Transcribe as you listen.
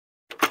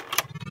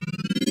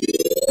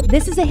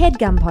This is a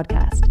HeadGum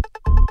podcast.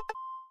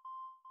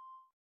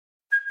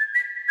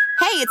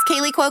 Hey, it's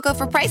Kaylee Cuoco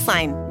for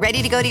Priceline.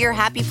 Ready to go to your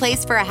happy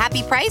place for a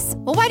happy price?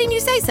 Well, why didn't you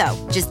say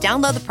so? Just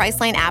download the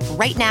Priceline app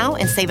right now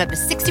and save up to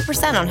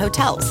 60% on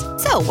hotels.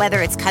 So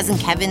whether it's Cousin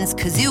Kevin's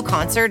Kazoo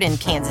Concert in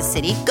Kansas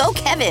City, go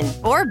Kevin,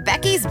 or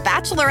Becky's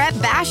Bachelorette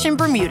Bash in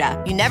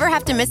Bermuda, you never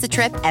have to miss a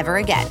trip ever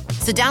again.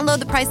 So download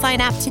the Priceline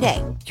app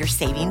today. Your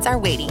savings are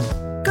waiting.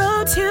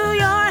 Go to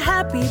your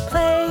happy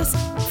place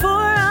for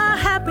a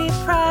happy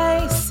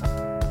price.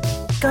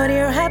 Go to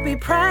your happy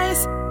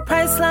price,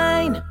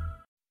 Priceline.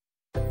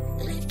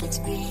 Life gets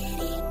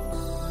pretty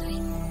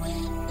boring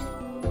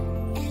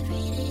when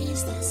every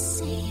day's the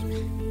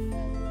same.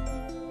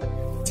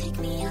 Take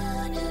me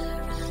on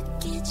a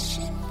rocket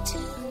ship to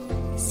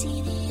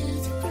see the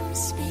Earth from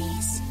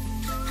space.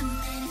 I'm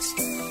an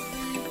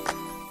explorer,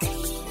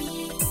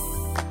 baby.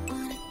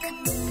 Wanna come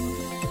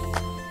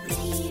over,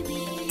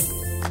 baby?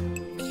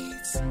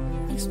 It's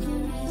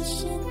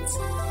exploration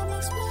time,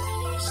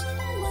 exploration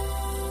life.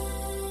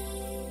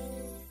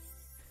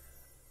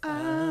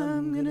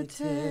 I'm gonna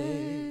take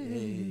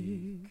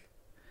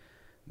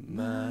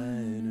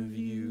mine of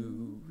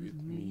you with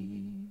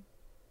me.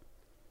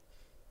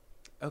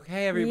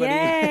 Okay, everybody.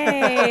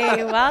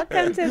 Yay!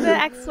 Welcome to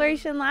the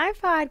Exploration Live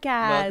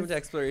podcast. Welcome to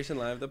Exploration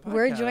Live, the podcast.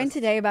 We're joined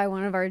today by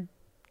one of our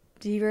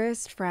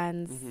dearest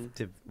friends.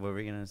 What were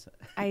we gonna say?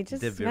 I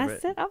just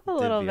messed it up a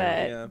little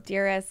bit. Yeah.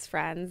 Dearest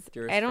friends.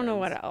 Dearest I don't know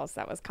friends. what else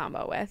that was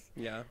combo with.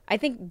 Yeah. I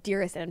think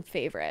dearest and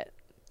favorite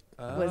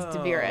was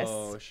DeVeris.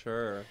 Oh,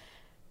 sure.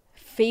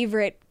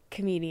 Favorite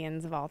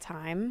comedians of all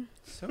time.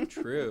 So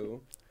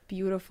true.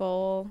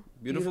 Beautiful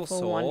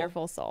soul.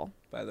 wonderful soul.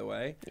 By the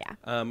way. Yeah.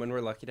 And we're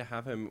lucky to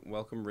have him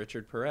welcome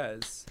Richard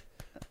Perez,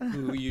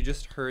 who you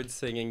just heard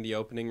singing the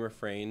opening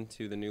refrain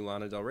to the new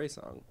Lana Del Rey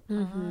song.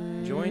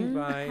 Mm-hmm. Joined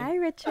by Hi, a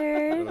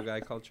Richard. little guy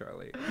called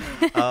Charlie.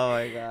 Oh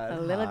my god.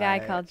 A little guy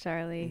Hi. called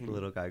Charlie.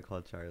 Little guy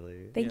called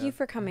Charlie. Thank Yeah. you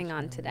for coming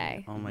on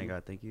today. Oh my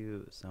god, thank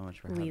you so much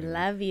for having We me.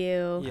 love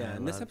you. Yeah, I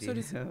and this love episode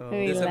is you.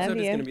 We this love episode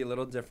is you. going to be a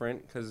little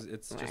different because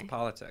it's Why? just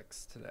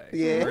politics today.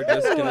 Yeah. We're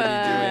just going to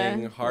be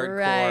doing hardcore.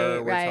 Right,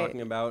 We're right.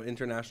 talking about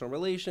international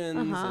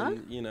relations Uh-huh.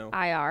 and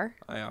IR.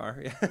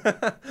 IR.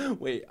 Yeah.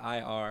 Wait,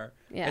 IR.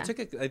 Yeah.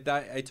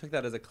 I took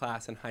that as a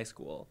class in high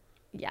school.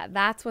 Yeah,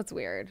 that's what's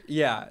weird.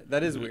 Yeah,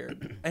 that is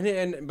weird.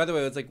 And by the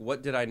way, it's like,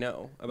 what did I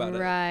know about it?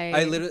 Right.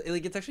 I literally,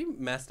 like, it's actually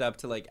messed up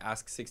to, like,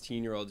 ask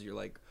 16-year-olds, you're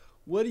like,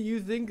 what do you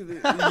think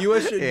the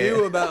U.S. should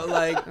do about,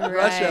 like,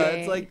 Russia?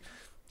 It's Right. like,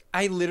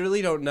 I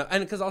literally don't know.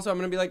 And because also I'm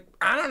going to be like,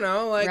 I don't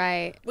know, like,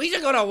 Right. we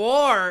should go to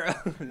war.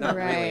 Not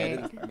really. I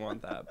Right. didn't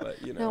want that, but,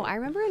 you know. No, I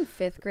remember in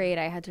 5th grade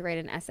I had to write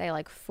an essay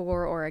like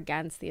for or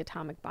against the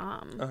atomic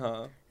bomb.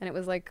 Uh-huh. And it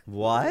was like,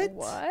 What?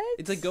 What?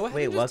 It's like, go ahead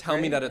Wait, and what just tell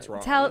me grade? that it's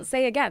wrong.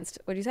 Say against.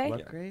 What'd you say?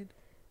 What grade?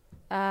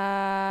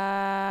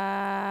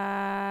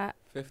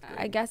 Fifth grade.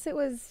 I guess it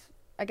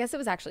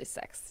was actually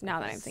 6th now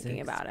that I'm thinking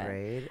Sixth about it.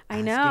 grade? I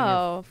Asking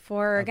know,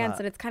 for or against, about-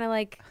 and it's kind of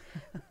like,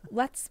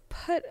 let's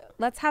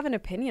have an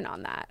opinion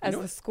on that as know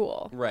the what?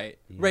 school. Right.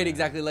 Right, Yeah.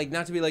 exactly. Like,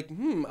 not to be like,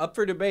 up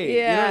for debate.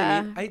 Yeah.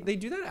 You know what I mean? They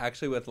do that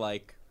actually with,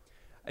 like,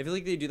 I feel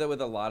like they do that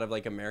with a lot of,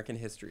 like, American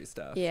history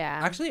stuff. Yeah.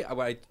 Actually, I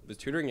was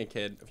tutoring a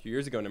kid a few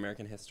years ago in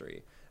American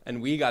history,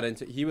 and we got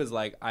into, he was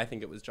like, I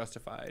think it was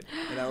justified.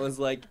 And I was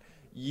like,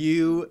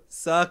 you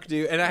suck,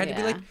 dude. And I had to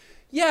be Yeah. like,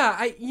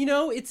 yeah,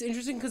 it's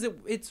interesting because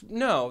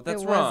no,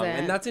 that's It wrong. wasn't.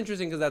 And that's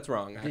interesting because that's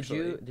wrong,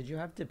 actually. Did you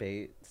have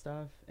debate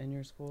stuff in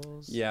your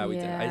schools? Yeah, we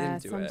did. I Yeah,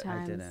 didn't do it.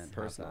 sometimes. I didn't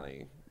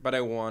Personally, but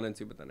I wanted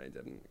to, but then I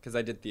didn't because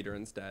I did theater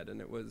instead, and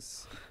it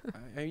was,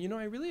 I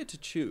really had to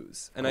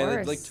choose, and I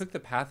like course. took the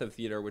path of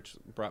theater, which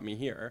brought me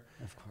here.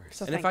 Of course.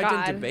 So And if thank I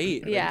God. did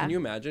debate, like, Yeah. can you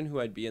imagine who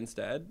I'd be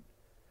instead?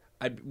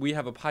 We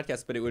have a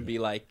podcast, but it would be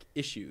like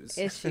issues.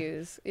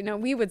 Issues.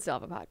 We would still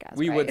have a podcast.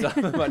 We right? would talk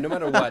about no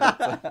matter what. It's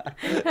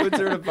like, we would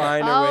sort of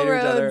find our way All to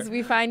each roads, other.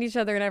 we find each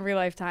other in every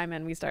lifetime,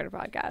 and we start a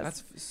podcast.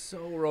 That's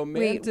so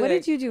romantic. Wait, what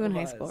did you do in of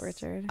high school, us.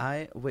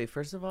 Richard?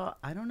 First of all,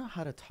 I don't know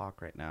how to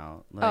talk right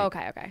now. Like, Oh,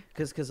 okay.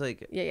 Cause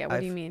like. Yeah. What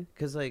do you mean?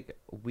 Cause like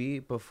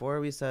before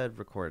we said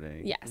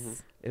recording.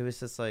 Yes. It was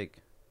just like,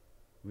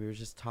 we were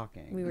just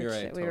talking. We were You're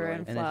right, we were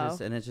in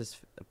totally. and flow.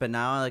 but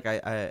now like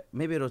I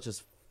maybe it'll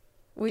just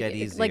get Like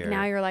easier.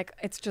 now you're like,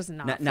 it's just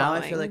not now I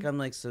flowing. feel like I'm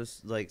like so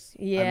like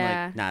Yeah.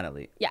 I'm like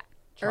Natalie. Yeah.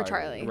 Or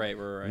Charlie. Right.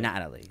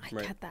 Natalie. I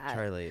Right. get that.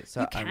 Charlie.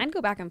 So You can go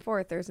back and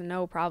forth. There's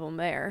no problem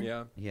there.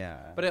 Yeah.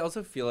 Yeah. But I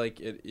also feel like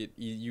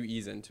you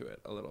ease into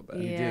it a little bit.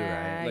 You do,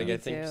 right? Like, you I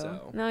think do.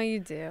 so. No, you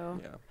do.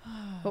 Yeah.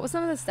 What was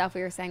some of the stuff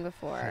we were saying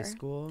before? High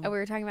school. Oh, we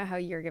were talking about how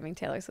you're giving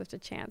Taylor Swift a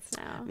chance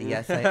now.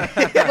 Yes. I,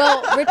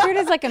 Well, Richard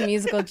is like a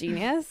musical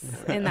genius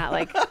in that,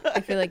 like,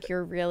 I feel like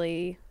you're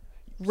really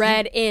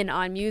read in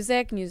on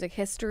music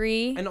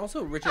history. And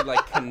also, Richard,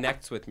 like,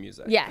 connects with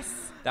music. Yes.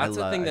 That's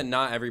the love thing it. that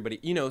not everybody,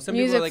 some Music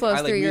people are like, flows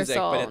I like through your music,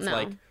 soul. but it's No.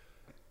 like,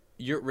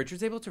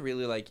 Richard's able to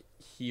really, like,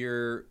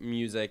 hear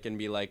music and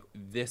be like,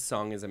 this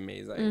song is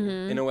amazing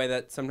in a way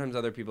that sometimes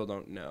other people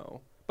don't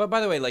know. But by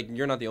the way, like,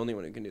 you're not the only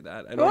one who can do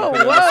that. I don't Whoa, wanna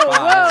put you on the whoa,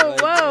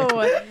 spot, whoa,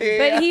 like- whoa.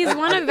 But he's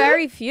one of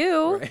very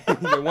few.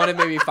 You're one of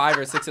maybe 5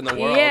 or 6 in the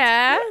world.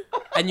 Yeah.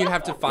 And you'd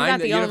have to not find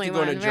the that. You'd have only to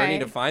go on a one, journey right.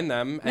 to find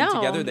them, and No.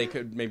 together they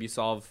could maybe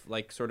solve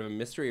like sort of a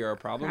mystery or a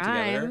problem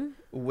together. Crime.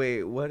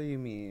 Wait, what do you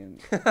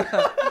mean?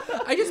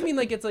 I just mean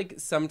like it's like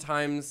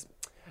sometimes.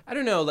 I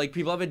don't know, like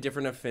people have a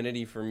different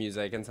affinity for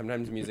music, and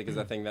sometimes music is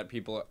a thing that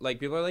people are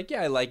like,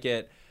 yeah, I like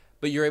it,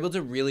 but you're able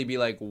to really be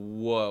like,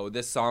 whoa,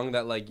 this song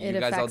that like you It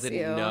guys all affects didn't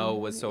you. know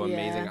was so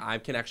amazing. Yeah. I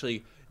can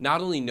actually not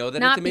only know that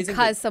Not it's amazing,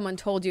 because someone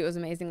told you it was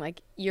amazing.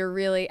 Like, you're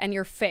really, and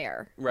you're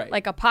fair. Right.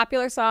 Like, a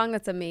popular song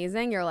that's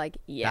amazing, you're like,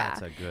 yeah.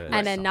 That's a good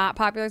And a song. not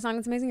popular song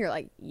that's amazing, you're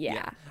like,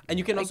 yeah. and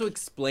you can also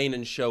explain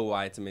and show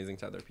why it's amazing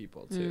to other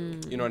people too.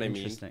 You know what I mean?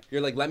 Interesting.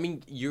 You're like,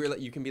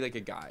 you can be like a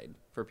guide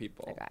for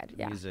people. A guide,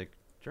 yeah. Music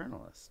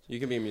journalist. You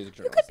can be a music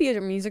You journalist. could be a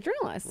music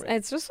journalist. Right.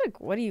 It's just like,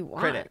 what do you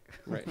want? Critic.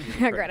 Right.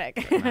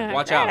 Critic.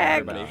 Watch out, Critic.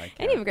 everybody. No, I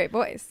And you have a great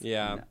voice.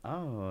 Yeah.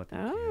 Oh,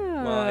 thank you.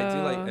 Oh. Well,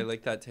 I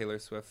like that Taylor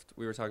Swift.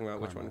 We were talking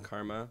about which one,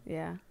 Karma.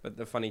 Yeah. But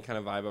the funny kind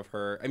of vibe of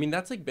her. I mean,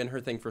 that's like been her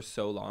thing for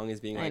so long,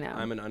 is being I like, know.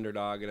 I'm an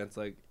underdog, and it's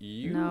like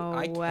No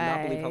I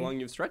cannot believe how way. long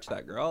you've stretched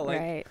that, girl. Like,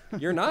 Right.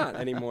 you're not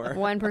anymore.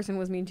 One person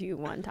was mean to you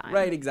one time.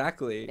 Right,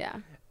 exactly. Yeah.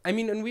 I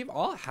mean, and we've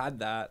all had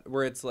that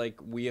where it's like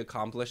we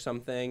accomplish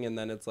something, and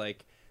then it's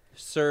like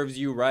serves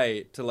you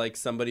right to like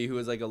somebody who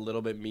was like a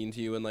little bit mean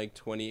to you in like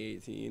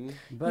 2018.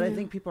 But I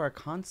think people are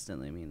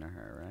constantly mean to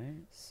her,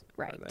 right?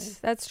 Right. they?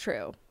 That's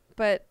true.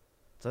 But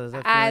So does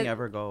that I- feeling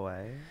ever go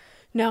away?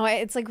 no,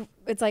 it's like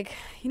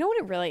you know what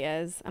it really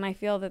is, and I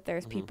feel that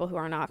there's people who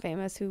are not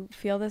famous who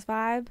feel this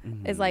vibe.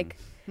 Is like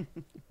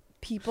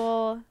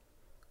people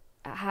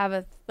have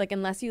a like,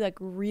 unless you like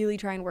really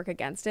try and work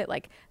against it,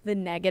 like the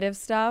negative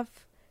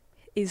stuff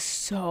is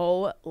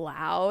so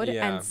loud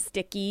Yeah. and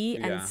sticky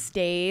Yeah. and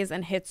stays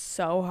and hits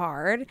so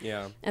hard.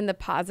 Yeah. And the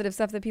positive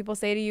stuff that people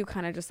say to you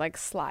kind of just like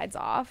slides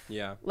off.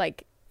 Yeah.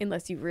 Like,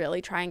 unless you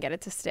really try and get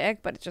it to stick,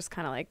 but it's just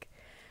kind of like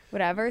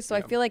whatever. So I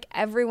Yeah. feel like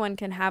everyone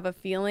can have a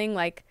feeling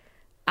like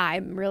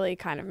I'm really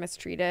kind of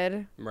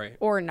mistreated Right.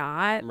 or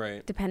not,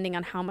 Right. depending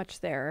on how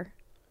much they're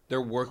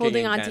working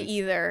holding on to against-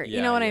 either. You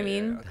Yeah, know what I yeah,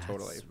 mean? yeah,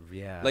 totally.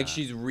 Yeah. Like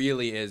she's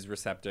really is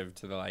receptive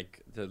to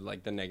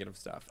the negative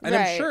stuff. And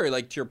I'm Right. sure,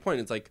 like, to your point,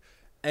 it's like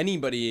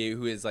anybody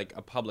who is like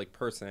a public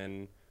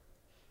person,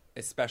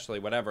 especially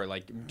whatever,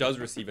 like does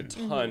receive a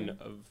ton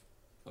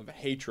of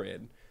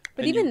hatred.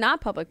 But And even you-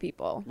 not public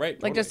people.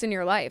 Right, Like just totally. in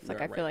your life. Like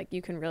Yeah, I feel right. like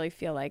you can really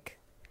feel like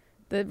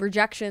the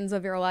rejections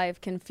of your life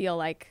can feel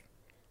like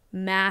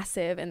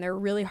massive and they're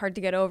really hard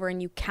to get over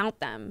and you count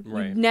them. You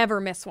Right.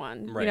 never miss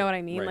one. You Right, know what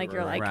I mean? right, Like right,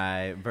 you're right. like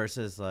right.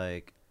 Versus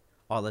like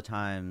all the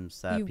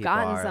times that You've people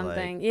gotten are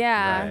something. like,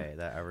 Yeah. right,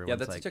 that everyone's Yeah,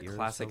 that's like, such a "You're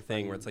classic so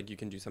thing where funny." it's like you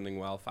can do something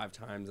well 5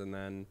 times, and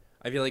then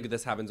I feel like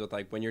this happens with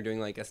like when you're doing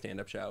like a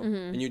stand-up show Mm-hmm.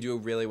 and you do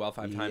it really well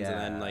 5 times, and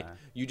then like Yeah.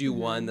 you do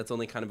one that's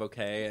only kind of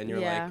okay, and you're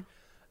Yeah. like,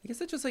 I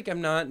guess it's just like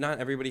not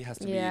everybody has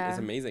to be Yeah. as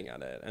amazing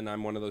at it, and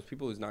I'm one of those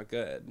people who's not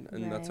good,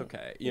 and that's Right.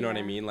 okay. You know what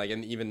I Yeah. mean? Like,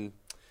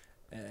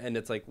 and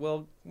it's like,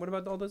 well, what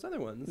about all those other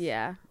ones?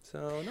 yeah. So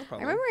no problem.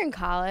 I remember in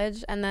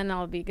college, and then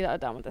I'll be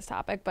done with this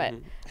topic, but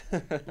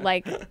Mm-hmm.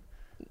 like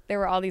there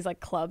were all these like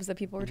clubs that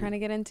people were trying to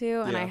get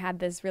into, and I Yeah. had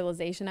this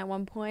realization at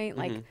one point,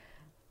 like Mhm.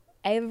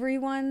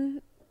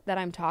 everyone that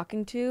I'm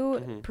talking to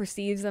Mm-hmm.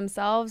 perceives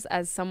themselves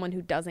as someone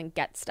who doesn't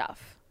get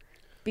stuff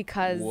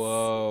because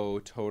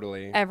Whoa,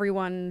 totally.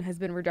 everyone has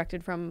been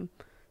rejected from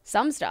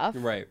some stuff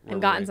Right, and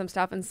right, gotten right. some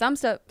stuff, and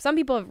some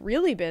people have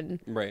really been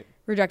Right.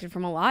 rejected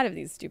from a lot of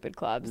these stupid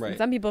clubs, Right. and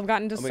some people have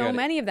gotten to Oh my so God.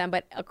 many of them,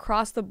 but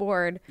across the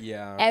board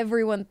Yeah.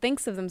 everyone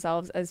thinks of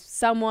themselves as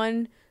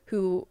someone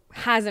who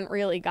hasn't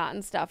really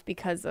gotten stuff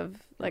because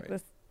of like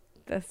Right.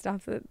 the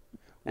stuff that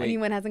Wait.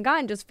 anyone hasn't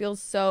gotten just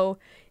feels so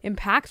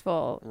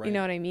impactful. You Right. know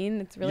what I mean?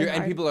 It's really And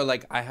hard. people are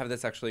like, I have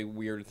this actually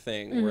weird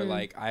thing where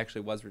like I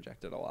actually was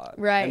rejected a lot.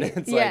 Right, And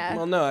it's yeah. like,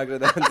 well, no, actually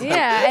that's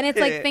yeah, and it's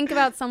like think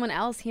about someone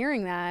else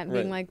hearing that and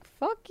being Right. like,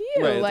 "Fuck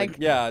you!" Right, it's like, like,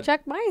 yeah.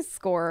 check my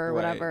score or Right.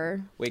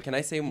 whatever. Wait, can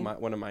I say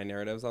one of my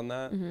narratives on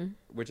that?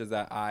 Which is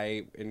that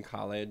I, in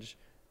college,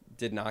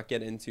 did not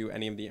get into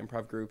any of the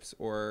improv groups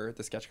or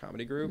the sketch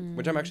comedy group,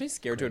 which I'm actually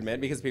scared to admit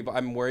because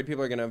I'm worried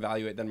people are going to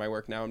evaluate then my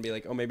work now and be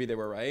like, oh, maybe they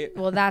were right.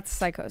 Well, that's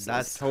psychosis.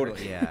 That's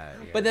Totally. Yeah.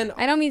 But then,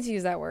 I don't mean to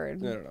use that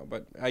word, no,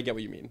 but I get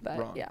what you mean. but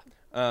Wrong. yeah.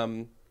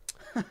 And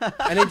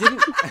I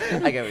didn't.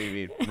 I get what you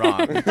mean.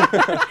 Wrong.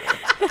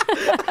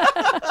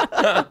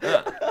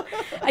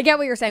 I get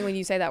what you're saying when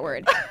you say that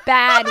word.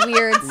 Bad,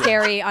 weird,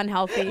 scary,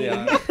 unhealthy.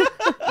 Yeah.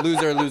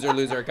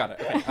 loser. Got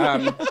it.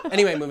 Okay.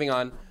 Anyway, moving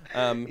on.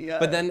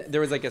 But then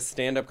there was like a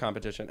stand-up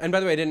competition. And by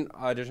the way, I didn't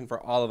audition for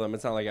all of them.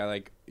 It's not like I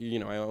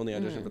I only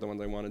auditioned for the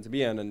ones I wanted to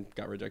be in and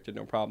got rejected,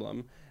 no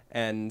problem.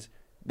 And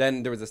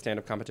then there was a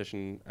stand-up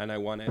competition and I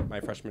won it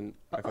my freshman,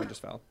 my phone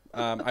just fell.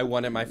 I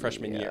won it my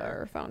freshman Your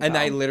year. phone And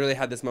I fell. literally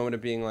had this moment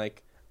of being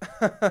like,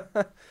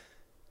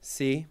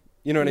 see?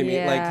 You know what I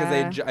mean? Like,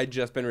 Yeah. because I'd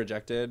just been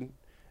rejected.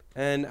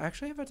 And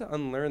actually I've had to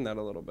unlearn that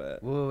a little bit.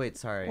 Wait,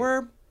 sorry.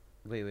 Or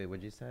Wait,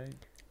 what'd you say?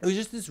 It was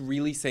just this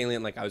really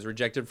salient, like I was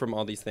rejected from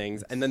all these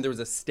things, and then there was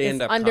a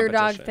stand-up underdog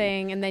competition.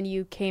 thing, and then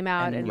you came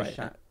out and Right.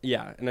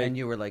 Yeah, And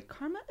you were like,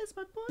 Karma is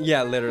my boy.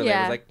 yeah, literally, I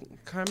Yeah. was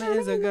like, Karma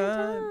is a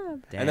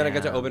god. And then I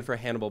got to Damn. open for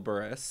Hannibal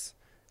Buress,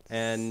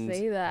 and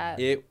say that.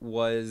 it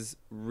was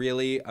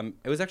really,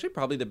 it was actually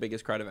probably the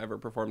biggest crowd I've ever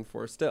performed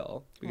for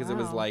still, because it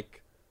was Wow.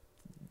 like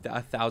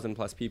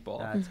 1,000+ people.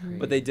 That's great.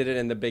 But they did it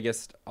in the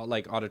biggest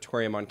like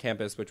auditorium on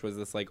campus, which was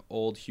this like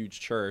old huge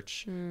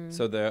church.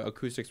 So the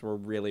acoustics were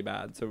really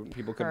bad, so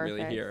people couldn't really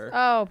Perfect. hear.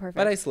 Oh, perfect.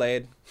 But I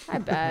slayed. I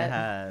bet.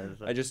 Yes.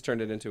 I just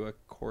turned it into a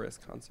chorus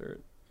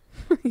concert.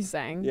 You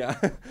sang. Yeah.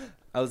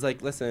 I was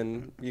like,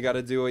 listen, you got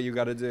to do what you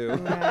got to do.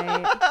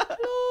 Right.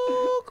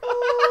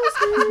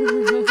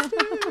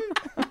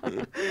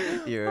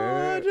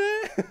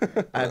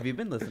 Have you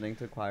been listening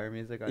to choir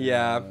music on your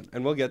Yeah, own?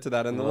 and we'll get to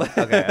that in the list.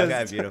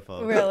 Okay,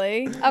 beautiful.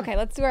 Really? Okay,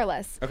 let's do our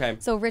list. Okay.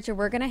 So, Richard,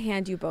 we're going to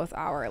hand you both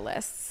our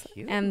lists.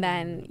 Cute. And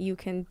then you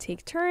can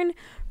take turn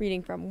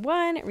reading from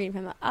one, reading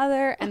from the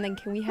other. And then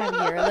can we have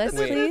your list,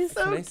 Wait, please?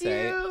 can I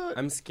say,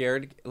 I'm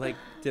scared, like,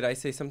 did I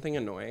say something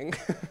annoying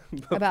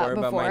before About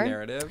my before?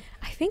 narrative?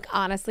 I think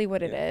honestly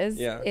what it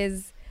Yeah.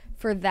 is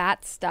for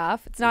that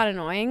stuff, it's not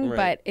annoying, Right.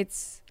 but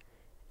it's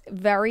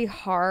very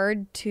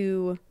hard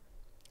to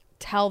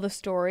tell the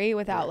story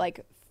without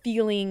like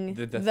feeling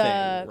The thing,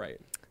 right,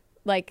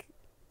 like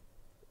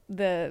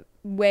the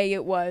way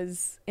it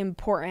was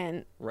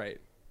important, right.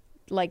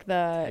 like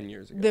the 10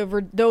 years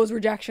ago. those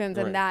rejections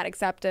Right. and that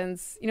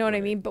acceptance, you know what I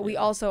Right, mean? But we yeah.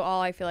 also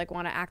all, I feel like,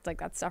 want to act like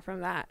that stuff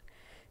from that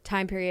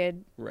time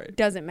period Right.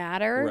 doesn't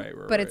matter.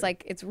 Right, but it's right.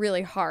 like it's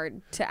really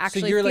hard to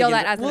actually you're, feel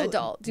like, that as well, an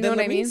adult. Do you know then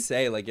what I let mean? me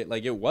say, like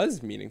it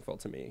was meaningful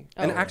to me.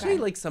 And Oh, actually,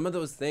 okay. like some of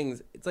those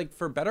things, it's like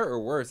for better or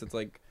worse, it's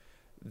like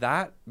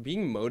that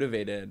being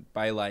motivated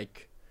by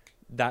like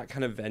that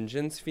kind of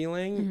vengeance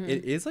feeling, Mm-hmm.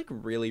 it is like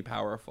really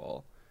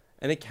powerful,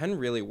 and it can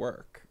really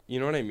work. You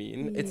know what I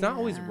mean? It's not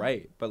always Yeah.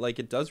 right, but like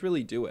it does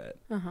really do it.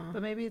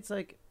 But maybe it's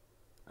like,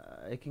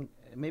 it can.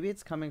 Maybe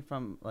it's coming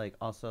from like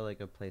also like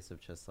a place of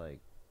just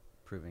like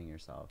proving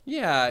yourself.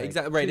 Yeah, Like,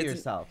 exactly. Right. to It's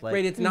yourself. Like,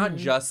 right. It's not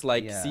just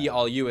like Yeah. see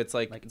all you. It's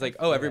like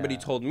oh, everybody yeah.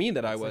 told me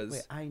that I It's like, was.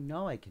 wait, I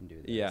know I can do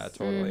this. Yeah,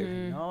 totally.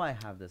 I know I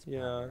have this Yeah,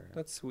 power.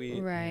 that's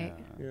sweet. Right.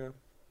 Yeah. Yeah.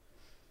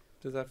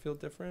 Does that feel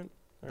different?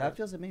 All That right.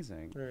 feels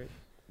amazing. All right.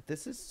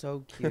 This is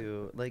so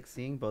cute. Like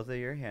seeing both of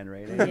your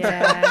handwriting.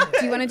 Yeah.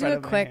 Do you want to do Front a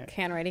of my quick hand.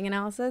 handwriting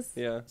analysis?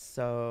 Yeah.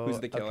 So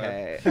Who's the killer?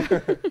 Okay.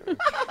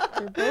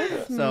 You're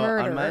both So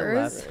on my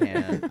murderers. left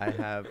hand,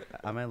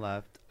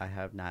 I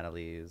have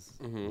Natalie's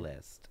Mhm.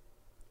 list,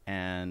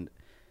 and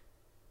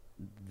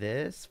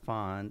this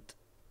font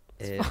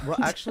is well.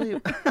 Actually,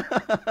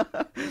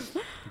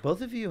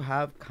 both of you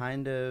have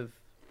kind of.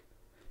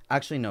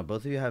 Actually, no.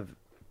 Both of you have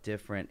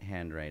different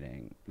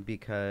handwriting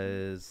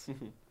because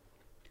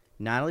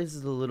Natalie's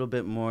is a little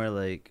bit more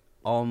like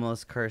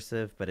almost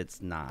cursive, but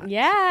it's not.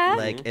 Yeah.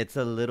 Like it's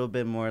a little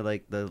bit more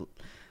like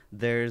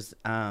there's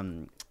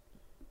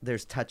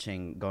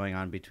touching going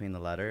on between the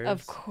letters.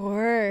 Of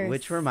course.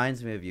 Which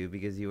reminds me of you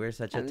because you were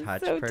such a I'm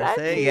touch so person.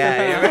 touchy.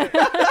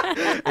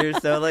 Yeah, you're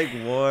so like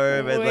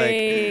warm and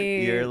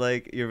Wait.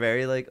 like you're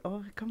very like,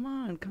 oh come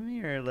on, come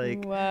here,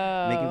 like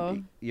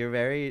Whoa. you're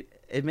very.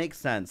 It makes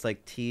sense.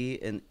 Like T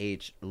and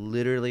H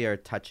literally are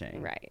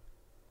touching. Right.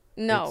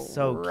 No. It's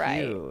so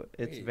right. cute.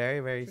 It's Wait, very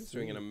very. He's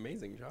doing an sweet.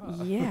 amazing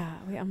job. Yeah.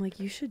 Wait, I'm like,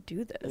 you should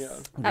do this Yeah.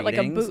 at like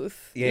a Readings?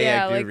 booth.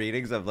 Yeah, do like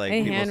readings of like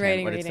a people's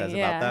handwriting what it reading. says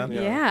yeah. about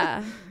them.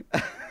 Yeah.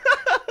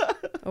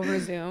 Over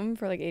Zoom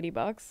for like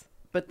 $80.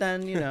 But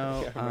then you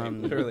know, Yeah, right,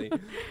 literally.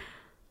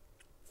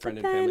 Friend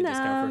and then, family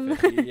discount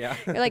for 50. Yeah.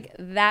 You're like,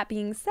 that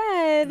being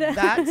said.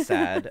 that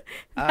said,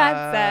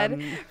 That said,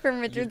 um, from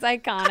Richard's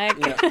iconic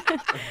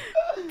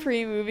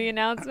pre-movie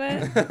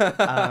announcement.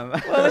 um,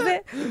 What was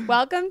it?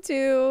 Welcome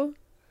to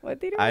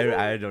what theater? Was it?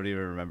 I don't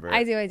even remember.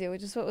 I do.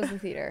 Just what was the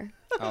theater?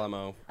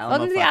 Alamo.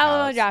 Welcome to the Flat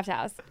Alamo House. Draft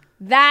House.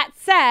 That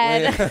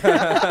said,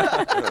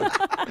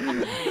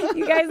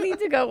 you guys need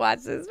to go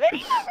watch this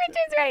video of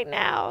Richard's right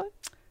now.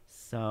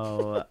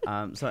 So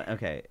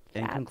okay.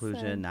 In That's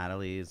conclusion, so-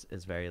 Natalie's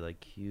is very like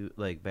cute,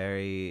 like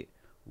very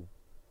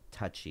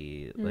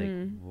touchy, like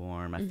Mm-hmm.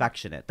 warm,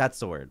 affectionate. That's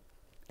the word.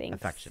 Thanks.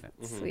 Affectionate.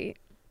 Sweet.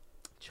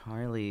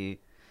 Charlie,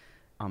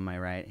 on my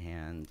right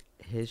hand,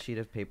 his sheet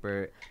of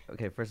paper.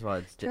 Okay, first of all,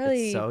 it's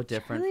so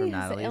different Charlie from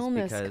has Natalie's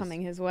illness because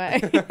coming his way.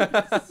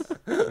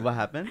 what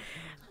happened?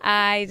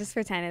 I just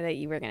pretended that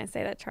you were going to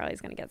say that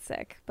Charlie's going to get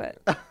sick, but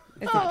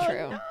it's not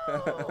true.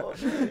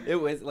 It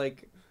was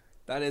like,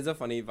 that is a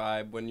funny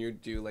vibe when you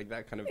do like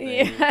that kind of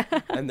thing. Yeah.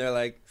 And they're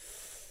like,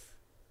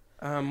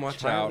 watch out.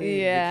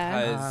 Charlie,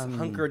 Yeah. Because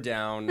hunker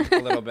down a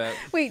little bit.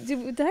 Wait, did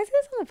I say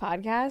this on the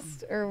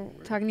podcast or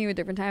talking to you a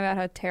different time about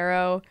how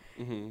tarot,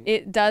 Mm-hmm.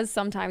 it does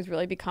sometimes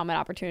really become an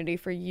opportunity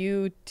for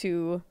you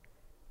to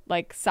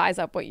like size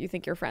up what you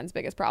think your friend's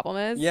biggest problem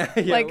is. Yeah,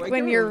 Like I when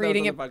can't you're remember if that was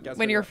reading on it, the podcast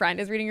when or your not. friend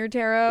is reading your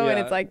tarot and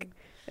Yeah. it's like,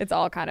 it's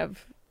all kind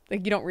of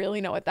like, you don't really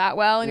know it that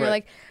well. And you're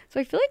Right. like, so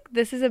I feel like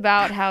this is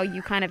about how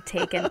you kind of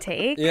take and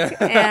take. Yeah.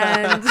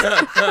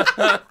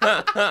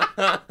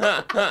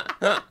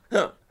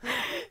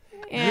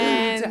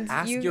 And and to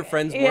ask you- your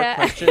friends more yeah,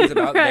 questions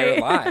about their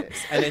right. lives.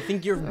 And I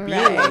think you're being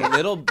a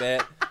little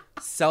bit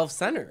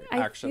self-centered,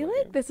 actually. I feel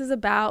like this is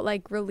about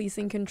like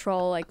releasing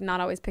control, like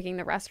not always picking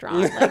the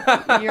restaurant.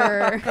 Like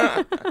you're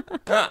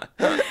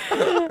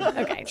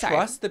okay. Sorry.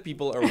 Trust the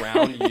people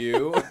around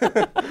you.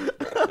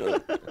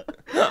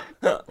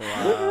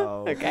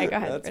 Wow. Okay, go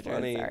ahead. That's Richard,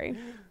 funny. Sorry.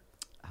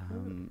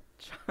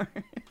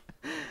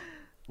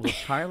 Well,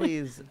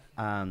 Charlie's,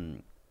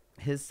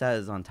 his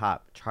says on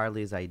top,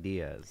 Charlie's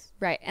ideas.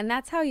 Right, and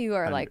that's how you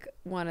are like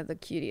one of the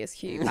cutest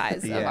cutie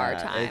pies of our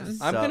Yeah, time.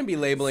 it's- I'm So- going to be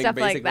labeling Stuff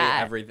like basically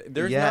that. everything.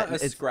 There's Yeah, not a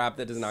it's scrap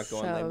that does not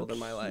go so unlabeled in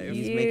my life.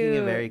 He's making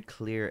it very Cute.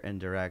 clear and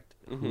direct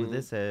who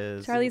this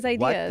is, Charlie's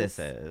what ideas. this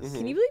is.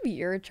 Can you believe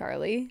you're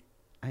Charlie?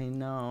 I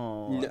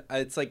know. No,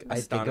 it's like I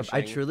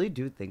astonishing. truly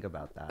do think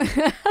about that.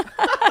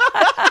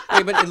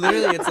 Wait, but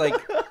literally, it's like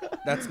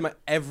that's my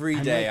every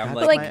day. I'm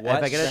that's like, Like, what?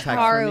 if I get a text from you,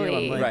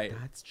 Charlie. I'm like, Right.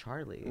 that's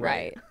Charlie.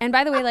 Right. And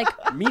by the way, like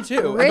Me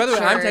too. And by the way,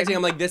 I'm Richard- texting.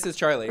 I'm like, this is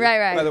Charlie.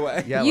 Right. By the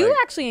way. Yeah, you like-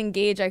 actually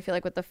engage, I feel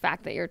like, with the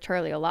fact that you're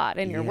Charlie a lot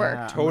in your Yeah, work.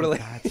 I'm like, Totally.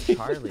 that's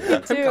Charlie.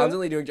 I'm too.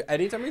 constantly doing.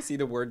 Anytime I see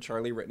the word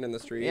Charlie written in the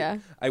street, Yeah.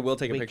 I will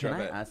take a Wait, picture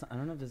can of I it. ask? I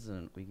don't know if this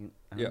is. We can.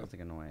 I don't Yeah. know if it's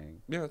like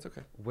annoying. Yeah, that's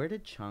okay. Where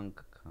did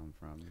chunk come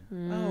from?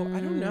 Oh, I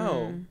don't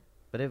know.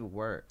 But it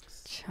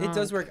works. It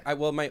does Chunk. work.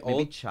 Well, my Maybe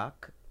old.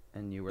 Chuck,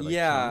 and you were like,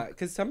 Yeah, Chunk?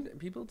 because some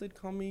people did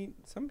call me.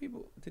 Some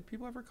people did.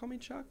 People ever call me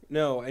Chuck?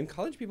 No, in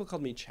college people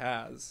called me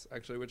Chaz,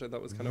 actually, which I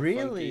thought was kind of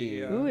Really? funky.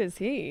 Yeah. Who is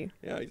he?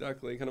 Yeah,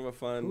 exactly. Kind of a Who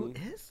fun.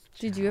 is?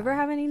 Did you ever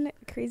have any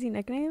crazy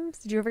nicknames?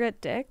 Did you ever get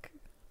Dick?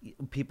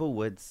 People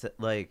would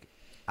like.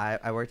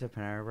 I worked at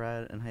Panera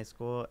Bread in high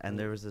school, and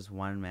there was this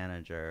one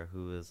manager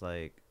who was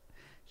like,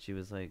 she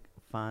was like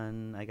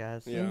fun, I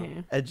guess. Yeah.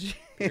 Mhm. And she,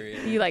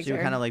 Period. You liked she would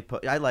her. kind of like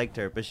I liked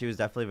her, but she was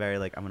definitely very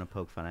like, I'm gonna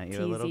poke fun at you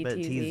a little Teasy, bit,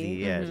 teasy. teasy.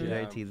 Yeah, she's Mhm.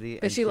 very Yeah. teasy.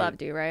 But and she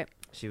loved you, right?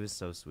 She was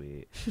so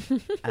sweet,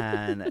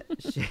 and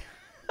she.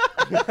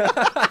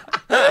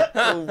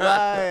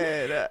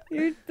 What?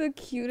 You're the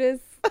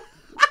cutest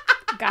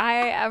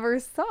guy I ever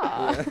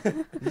saw.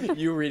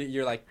 You read it.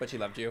 You're like, but she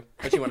loved you.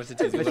 But she wanted to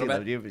tease you a But she little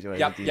loved bit. you, but she wanted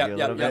Yep, to tease yep, you a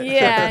yep, little yep. bit.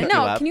 Yeah, Pick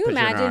no. up, Can you put in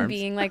her imagine arms.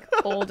 being like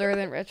older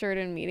than Richard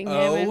and meeting him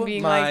Oh and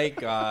being my like,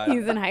 god.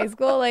 he's in high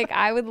school? Like,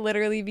 I would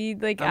literally be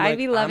like, I'm I'd like,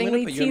 be I'm gonna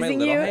lovingly put you in my teasing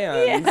little you.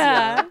 hands,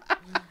 Yeah.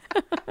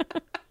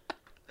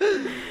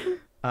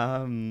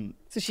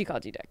 So she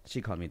called you Dick.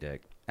 She called me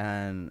Dick,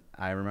 and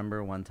I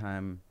remember one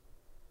time.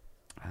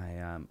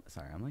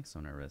 Sorry, I'm like so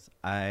nervous.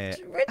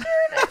 Richard.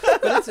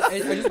 But I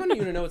just wanted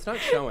you to know it's not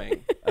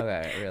showing.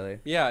 Okay, really?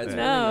 Yeah, it's Okay.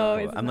 really No,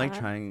 not. it's I'm like not.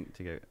 trying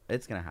to get.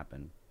 It's gonna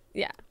happen.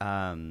 Yeah.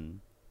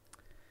 I'm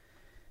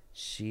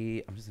just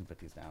gonna put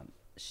these down.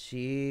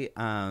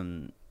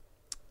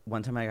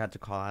 One time I got to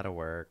call out of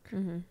work,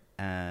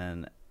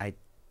 and I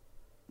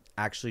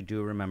actually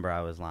do remember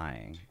I was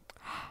lying.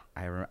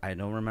 I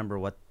don't remember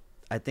what.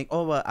 I think.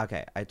 Oh well,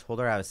 okay. I told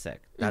her I was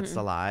sick. That's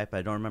the lie, but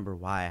I don't remember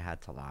why I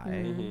had to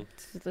lie.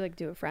 Just like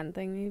do a friend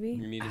thing, maybe.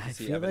 You needed I to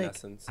see feel like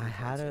Evanescence. I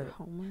had a.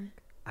 Homework.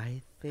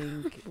 I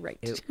think Right.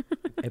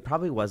 it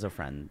probably was a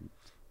friend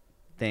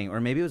thing, or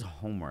maybe it was a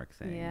homework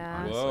thing. Yeah.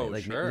 Honestly. Whoa,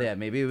 like, sure. Yeah,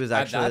 maybe it was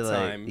At actually that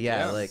like time,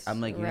 yeah, yes. like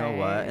I'm like you know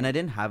what, Right. and I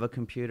didn't have a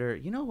computer.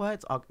 You know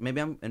what? Maybe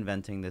I'm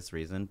inventing this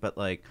reason, but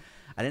like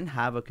I didn't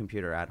have a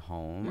computer at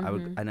home.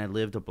 I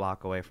lived a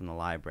block away from the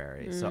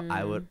library, so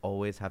I would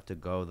always have to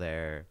go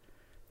there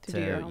To do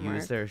your to homework.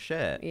 use their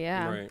shit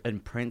Yeah. Right.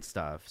 and print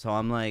stuff. So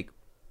I'm like,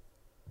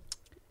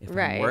 if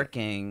Right. I'm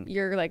working,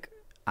 You're like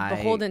I-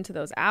 beholden to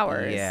those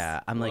hours.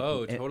 yeah, I'm like,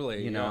 Whoa,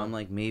 totally, You know, yeah. I'm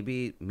like,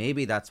 maybe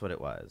that's what it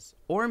was,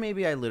 or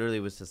maybe I literally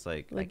was just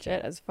like, I Legit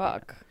can't. as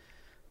fuck.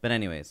 But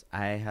anyways,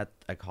 I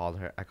called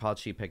her.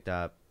 She picked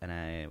up, and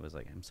I was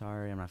like, I'm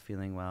sorry, I'm not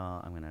feeling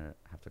well. I'm gonna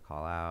have to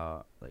call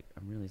out. Like,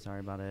 I'm really sorry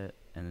about it.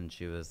 And then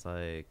she was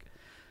like,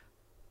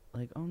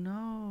 oh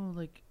no,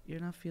 like you're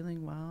not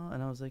feeling well.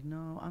 And I was like,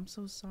 no, I'm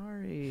so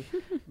sorry.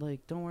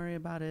 Like, don't worry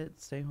about it.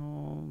 Stay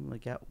home.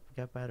 Like,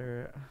 get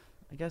better.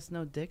 I guess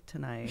no dick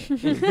tonight.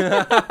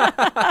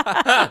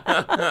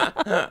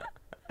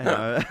 and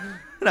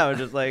I was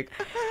just like,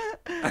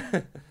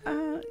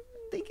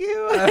 thank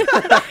you.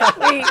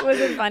 Wait, was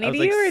it funny I to was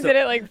like, you or so- did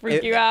it like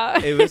freak you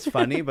out? It was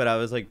funny, but I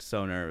was like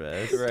so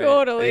nervous. Right.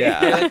 Totally.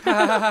 Yeah.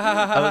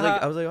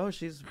 I was like, oh,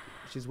 she's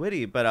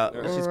witty, but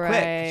she's quick.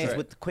 Right. She's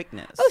with the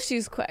quickness. Oh,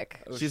 she's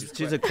quick.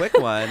 she's a quick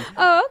one.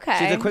 Oh, okay.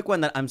 She's a quick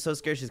one that I'm so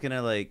scared she's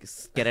gonna like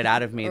get it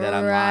out of me that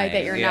I'm Right, lying.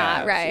 that you're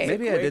not, right.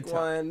 Maybe I did. Quick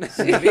one.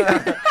 Maybe.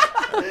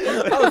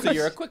 Oh, so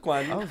you're a quick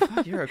one. Oh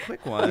fuck, you're a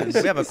quick one.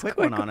 We have a quick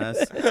one on us.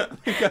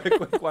 We got a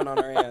quick one on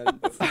our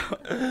hands.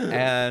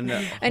 And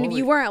And if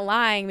you weren't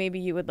lying, maybe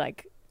you would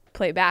like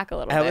play back a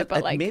little bit,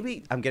 but like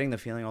maybe I'm getting the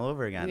feeling all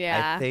over again.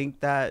 Yeah. I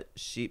think that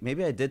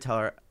maybe I did tell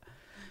her.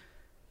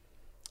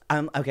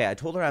 I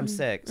told her I'm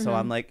sick, so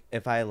I'm like,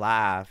 if I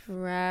laugh,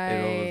 right.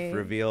 it'll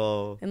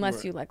reveal.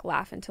 Unless you like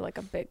laugh into like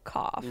a big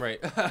cough. Right.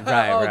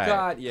 Right, Oh right.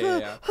 God.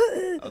 Yeah.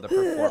 Oh, the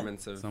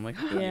performance of So I'm like,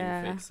 being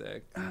Yeah. fake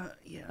sick.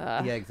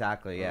 yeah,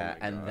 exactly, yeah.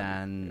 my And God,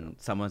 then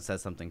someone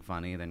says something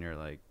funny, then you're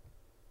like,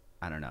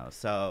 I don't know.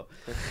 So,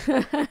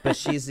 but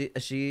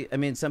she. I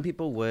mean, some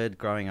people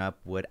growing up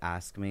would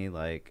ask me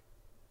like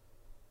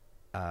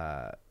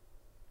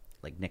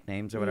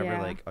nicknames or whatever.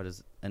 Yeah. Like,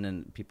 and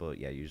then people,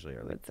 usually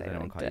are like, Would say, they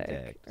don't like, call you dick.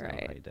 dick. They don't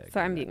call you dick. So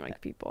I'm And being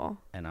like people.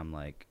 and I'm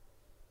like,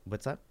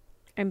 what's up?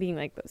 I'm being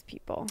like those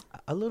people.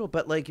 A little,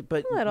 but like,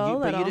 but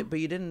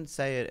you didn't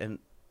say it, and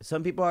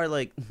some people are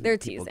like, They're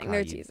people teasing. call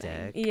They're you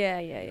teasing. dick.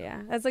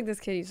 Yeah. That's like this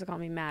kid used to call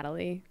me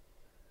Madeline.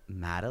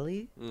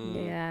 Madeline?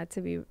 Yeah,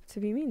 to be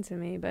mean to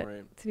me, but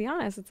Right. to be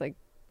honest, it's like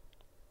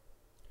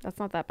that's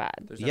not that bad.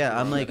 There's Yeah, nothing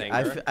I'm wrong like, with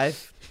anger. I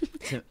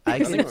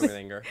Nothing wrong with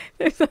anger.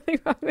 There's nothing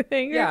wrong with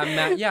anger.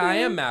 Yeah, I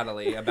am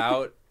Madeline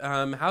about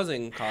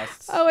housing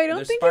costs. Oh, I don't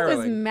They're think it was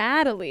spiraling.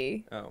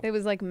 Madeline. Oh. It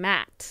was like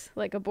Matt,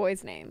 like a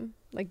boy's name,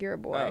 like you're a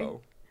boy.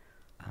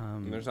 Oh.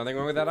 There's nothing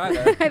wrong with that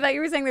either. I thought you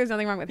were saying there's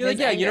nothing wrong with You're his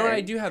like, yeah, you know what? anger.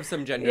 I do have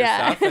some gender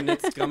Yeah. stuff, and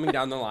it's coming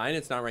down the line.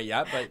 It's not right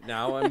yet, but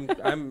now I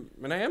am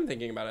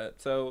thinking about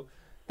it. So,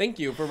 thank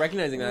you for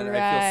recognizing that.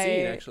 I feel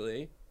seen, Right.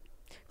 actually.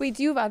 Wait,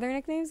 do you have other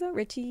nicknames though?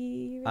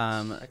 Richie?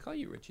 I call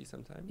you Richie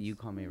sometimes. you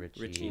call me Richie.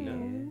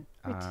 Richina.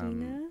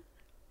 Regina?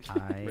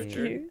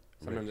 Richard. Cute.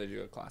 Sometimes I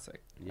do a classic.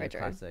 Yeah, Richard,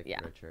 classic yeah.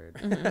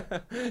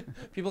 Richard.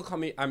 People call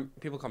me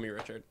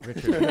Richard.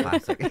 Richard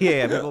classic.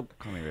 Yeah, people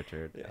call me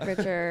Richard. Yeah.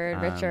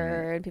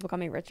 Richard. People call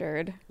me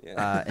Richard.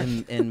 Yeah.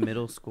 In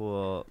middle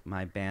school,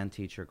 my band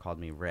teacher called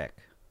me Rick.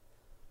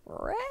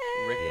 Rick.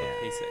 Rick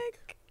Yeah.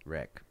 Pasek,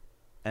 Rick.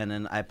 And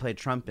then I played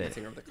trumpet.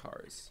 singer of the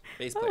Cars,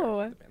 bass player. Oh.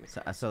 Of the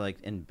band. So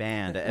like in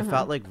band, it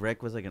felt like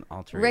Rick was like an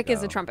alter Rick is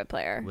ego. a trumpet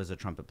player. Was a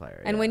trumpet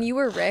player. And yeah. when you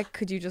were Rick,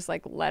 could you just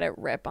like let it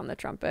rip on the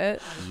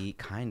trumpet?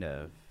 Kind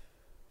of.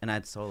 And I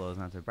had solos,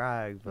 not to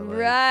brag, but like,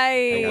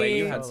 Right. Oh, wait,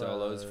 you Hey. had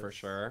solos for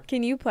sure.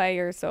 Can you play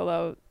your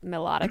solo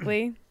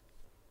melodically?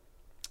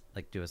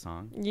 like do a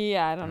song.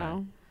 Yeah, I don't Alright.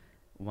 know.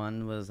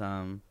 One was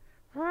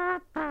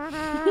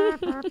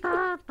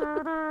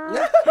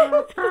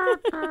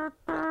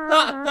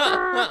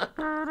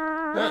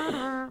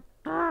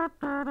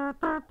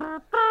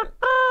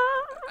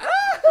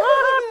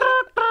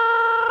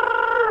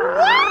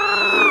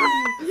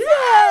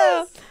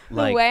Yeah.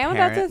 like the way I'm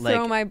about to parent-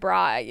 throw like- my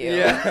bra at you.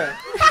 Yeah.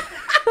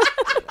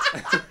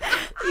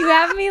 You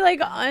have me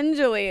like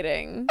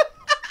undulating.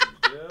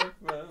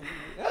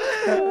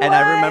 And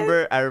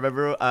I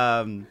remember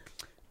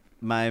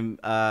my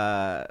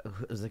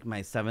it was like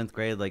my 7th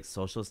grade like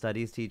social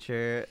studies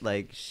teacher,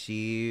 like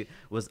she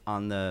was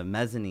on the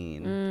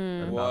mezzanine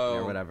or the balcony or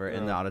Whoa. whatever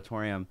in the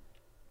auditorium,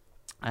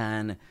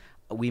 and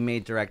we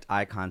made direct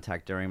eye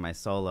contact during my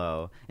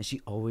solo, and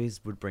she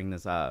always would bring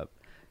this up.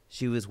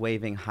 She was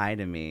waving hi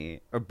to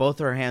me, or both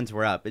her hands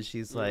were up, and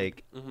she's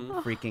like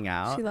freaking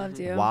out. She loved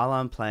you. While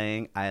I'm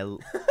playing, I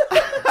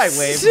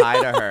waved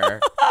hi to her,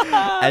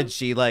 and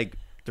she like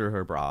threw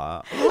her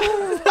bra.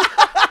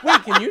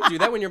 Wait, can you do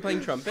that when you're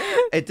playing trumpet?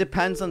 It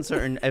depends on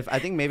certain. If I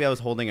think maybe I was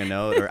holding a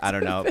note, or I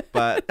don't know,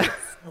 but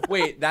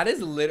Wait, that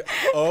is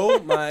oh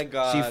my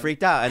god. she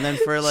freaked out, and then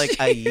for like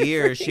a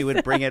year, she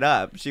would bring it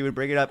up. She would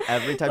bring it up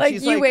every time. Like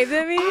She's you like, waved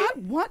at me?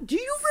 "What? Do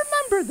you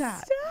remember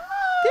that?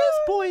 This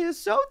boy is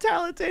so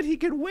talented. He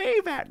can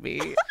wave at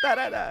me." Da,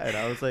 da, da. And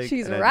I was like,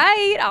 She's and then-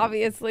 right, That's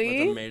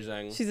obviously.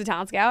 amazing. She's a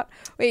talent scout.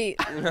 Wait.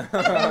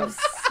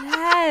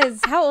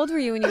 Obsessed. How old were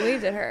you when you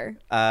waved at her?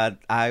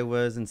 I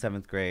was in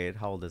 7th grade.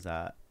 How old is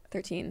that?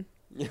 13.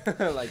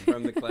 Like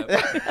from the clip.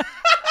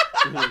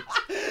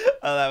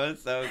 Oh, that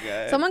was so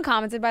good. Someone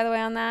commented, by the way,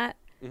 on that.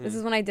 This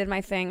is when I did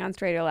my thing on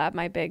Stradio Lab,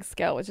 my big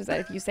skill, which is that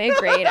if you say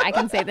grade, I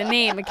can say the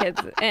name a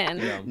kid's in.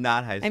 Yeah.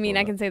 Not high school. I mean,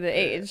 I can say the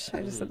age.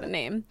 I just said the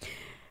name.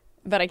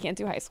 But I can't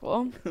do high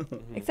school.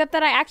 Except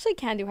that I actually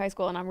can do high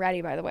school, and I'm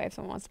ready, by the way, if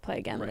someone wants to play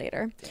again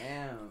later.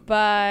 Damn.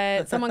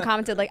 But someone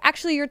commented, like,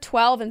 actually, you're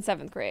 12 in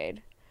 7th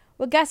grade.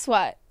 Well, guess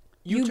what?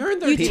 You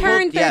turned you 13.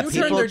 turned Yeah,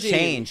 13. people 13.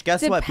 change.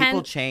 Guess what? People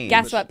Depend- change.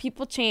 Guess what?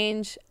 People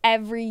change.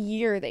 Every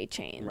year they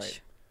change.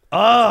 Right.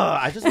 Oh,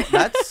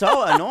 that's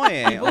so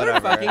annoying. People are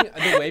Whatever.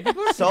 fucking the way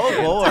people are So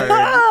convinced. bored.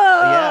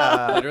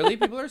 Yeah. Literally,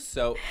 people are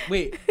so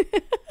wait.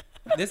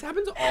 This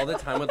happens all the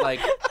time with like.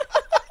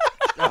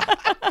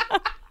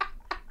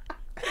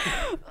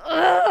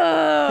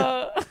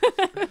 Ugh.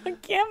 I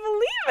can't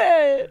believe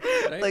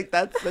it. Like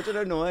that's such an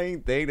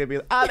annoying thing to be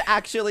like, I'm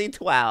actually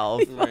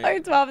 12. Right.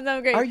 I'm 12 in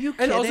 7th grade. Are you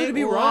kidding? And also to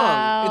be Wow.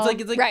 wrong.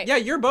 It's like Right. yeah,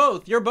 you're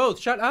both.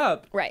 Shut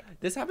up. Right.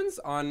 This happens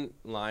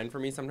online for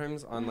me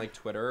sometimes on like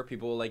Twitter.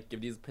 People will like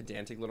give these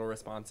pedantic little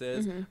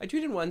responses. I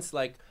tweeted once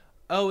like,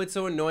 "Oh, it's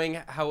so annoying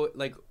how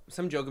like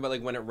some joke about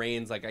like when it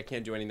rains like I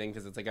can't do anything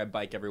because it's like I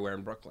bike everywhere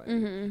in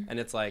Brooklyn." And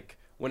it's like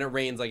when it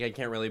rains like I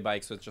can't really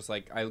bike, so it's just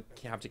like I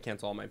have to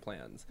cancel all my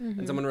plans.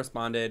 And someone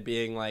responded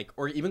being like,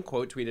 or even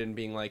quote tweeted and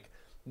being like,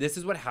 this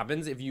is what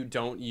happens if you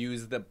don't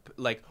use the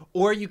like,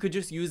 or you could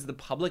just use the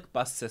public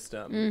bus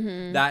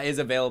system that is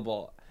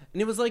available.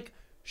 And it was like,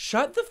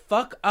 shut the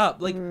fuck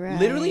up. Like,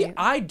 literally, Right.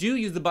 I do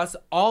use the bus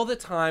all the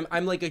time.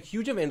 I'm like a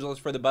huge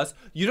evangelist for the bus.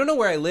 You don't know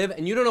where I live,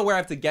 and you don't know where I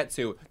have to get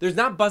to. There's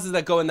not buses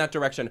that go in that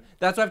direction.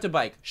 That's why I have to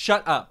bike.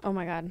 Shut up. Oh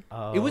my God.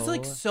 It was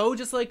like so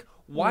just like,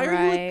 why are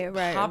you like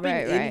Right, popping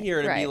right, in right, here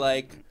to be right.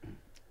 like,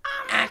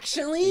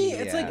 Actually,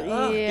 it's like,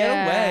 ugh, Yeah.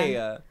 get away.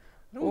 I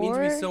don't mean to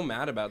be Or- so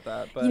mad about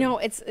that, but You know,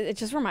 it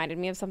just reminded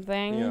me of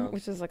something, Yeah.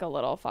 which is like a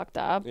little fucked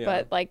up, Yeah.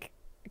 but like,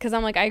 because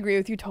I'm like, I agree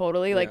with you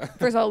totally. Like, Yeah.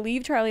 first of all,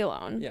 leave Charlie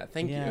alone. yeah,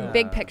 thank Yeah. you.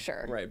 Big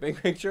picture. Right,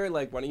 big picture.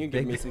 Like, why don't you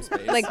give me some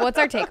space? Like, what's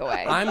our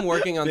takeaway? I'm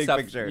working on Big stuff.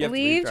 picture. You have to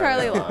leave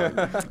Charlie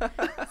alone.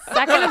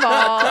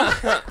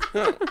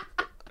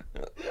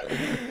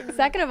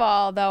 Second of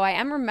all, though, I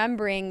am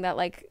remembering that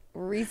like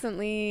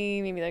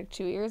recently, maybe like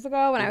 2 years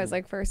ago, when I was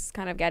like first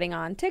kind of getting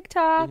on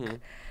TikTok,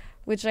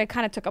 which I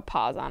kind of took a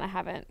pause on. I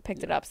haven't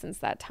picked it up since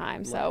that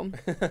time. So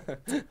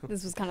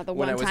this was kind of the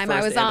When one was time I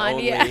first was and on.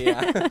 only,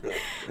 Yeah.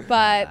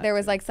 But there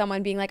was like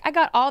someone being like, I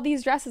got all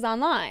these dresses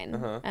online,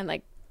 and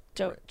like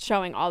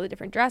showing all the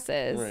different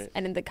dresses. Right.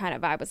 And then the kind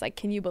of vibe was like,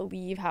 can you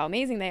believe how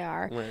amazing they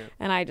are? Right.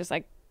 And I just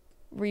like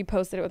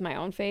reposted it with my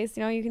own face.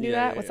 You know, you can do Yeah,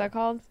 that. yeah, What's yeah. that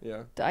called?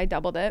 Yeah. I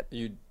doubled it.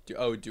 You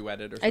do, duet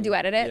it or something?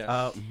 I duetted it. Yeah.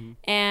 Oh, mhm.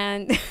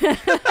 And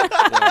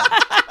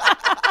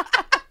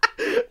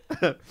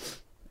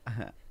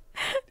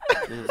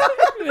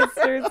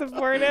Mr.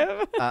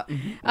 Supportive.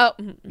 Mhm. Oh,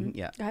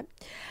 Yeah. go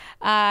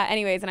ahead.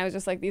 Anyways, and I was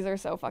just like, these are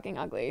so fucking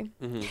ugly.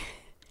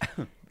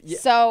 Yeah.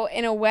 So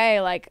in a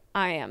way, like,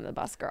 I am the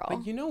bus girl.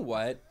 But you know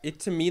what?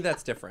 To me,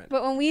 that's different.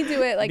 But when we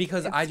do it, like,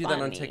 because it's I do that on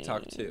funny.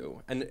 TikTok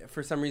too, and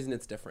for some reason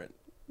it's different.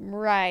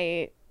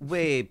 Right.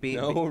 Wait,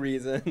 No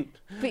reason.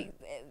 But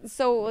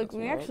so like That's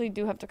we wild. actually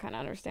do have to kind of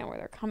understand where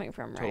they're coming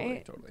from,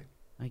 right? Totally.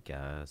 I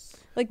guess.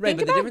 Like Right, think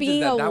but the about difference is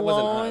being that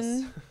wasn't us.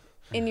 alone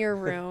in your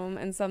room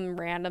and some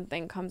random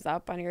thing comes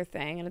up on your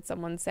thing and it's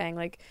someone saying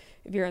like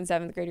if you're in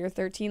 7th grade you're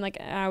 13, like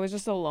and I was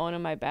just alone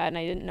in my bed and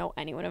I didn't know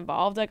anyone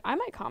involved, like I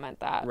might comment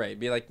that. Right.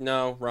 Be like,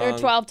 no, wrong. They're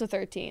 12 to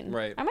 13.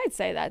 Right. I might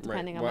say that Right.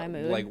 depending on Wha- my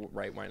mood. Like,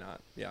 right? Why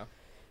not? Yeah.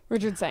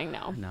 Richard's saying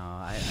no. No,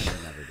 I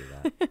would never do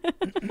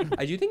that.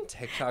 I do think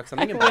TikTok,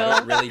 something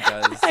about it really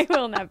does. I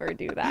will never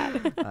do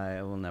that.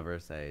 I will never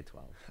say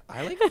 12.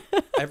 I like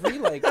every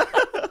like.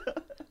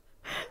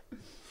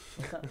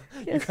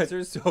 You guys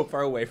are so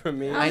far away from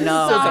me. I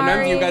know. So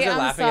sometimes you guys sorry, are I'm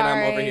laughing and I'm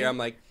over sorry. here. I'm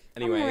like,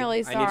 anyway, really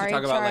I need to sorry,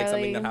 talk about like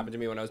something that Charlie. happened to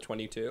me when I was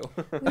 22.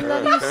 We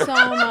love you so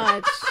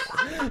much.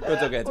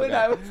 It's okay. It's When okay.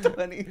 I was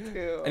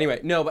 22. Anyway,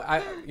 no,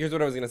 but here's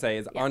what I was gonna say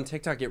is on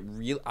TikTok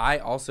I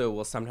also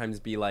will sometimes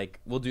be like,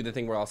 we'll do the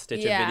thing where I'll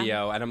stitch Yeah. a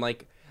video and I'm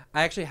like,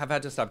 I actually have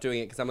had to stop doing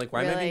it because I'm like,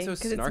 why am I being so Really?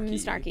 'Cause it's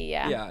snarky? snarky,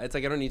 yeah. Yeah, it's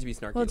like I don't need to be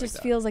snarky. Well, it like just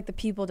that. feels like the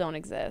people don't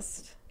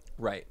exist.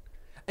 Right.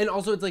 And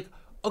also it's like,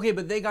 okay,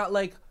 but they got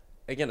like,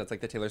 again, it's like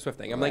the Taylor Swift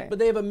thing. I'm like, Right. but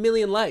they have 1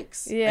 million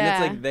likes. And Yeah.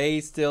 it's like they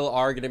still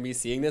are gonna be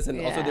seeing this and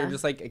also they're Yeah.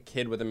 just like a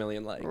kid with 1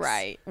 million likes.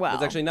 Right. Well,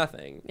 It's actually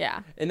nothing. yeah.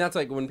 And that's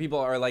like when people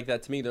are like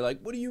that to me, they're like,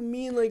 what do you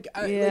mean? Like,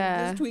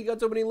 Yeah. this tweet got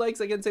so many likes,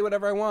 I can say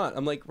whatever I want.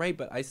 I'm like, right,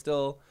 but I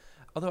still,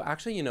 although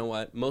actually, you know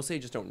what? Mostly I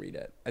just don't read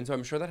it. And so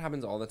I'm sure that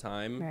happens all the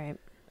time. Right.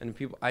 And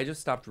I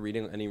just stopped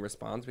reading any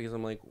response because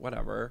I'm like,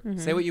 whatever. Mm-hmm.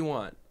 Say what you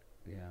want.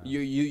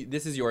 Yeah.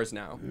 This is yours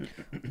now.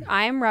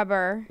 I am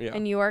rubber Yeah.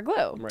 and you are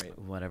glue. Right.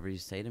 Whatever you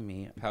say to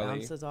me Pally.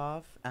 bounces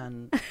off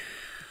and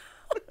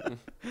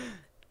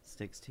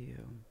sticks to you.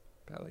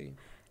 Pally.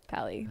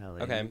 Pally.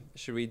 Pally. Okay.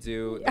 Should we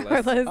do Yeah, the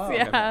list? let's- Oh, okay.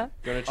 yeah.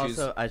 Do you want to choose?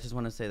 Also, I just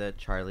want to say that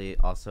Charlie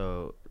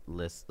also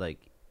lists like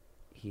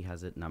he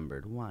has it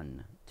numbered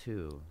 1,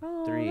 2,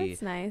 Oh, 3,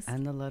 that's nice.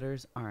 and the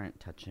letters aren't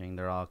touching.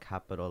 They're all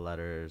capital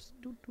letters.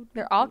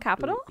 They're all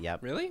capital?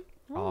 Yep. Really?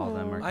 All of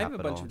them are capital. I have a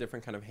bunch of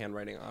different kind of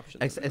handwriting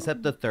options.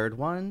 Except the third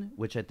one,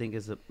 which I think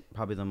is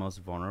probably the most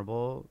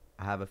vulnerable.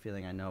 I have a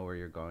feeling I know where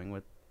you're going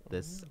with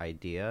this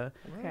idea.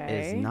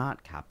 Okay. Is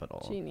not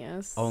capital.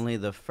 Genius. Only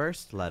the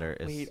first letter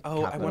is Wait, I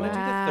capital. want to do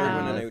the third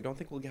one, and Wow. I don't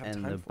think we'll have And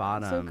time the for it.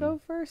 bottom. So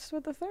go first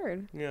with the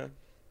third. Yeah.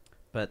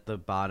 But the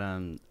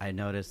bottom, I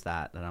noticed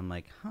that I'm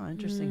like, huh,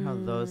 interesting how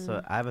those.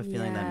 So I have a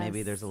feeling that maybe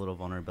yes. there's a little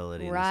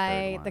vulnerability. in Right.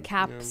 this third one. The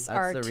caps Yeah.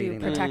 are That's the to reading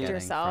that I'm protect getting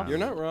yourself. from- You're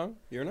not wrong.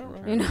 You're not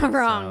wrong. You're not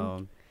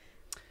wrong.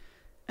 So,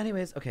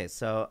 anyways, okay,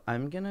 so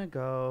I'm gonna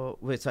go.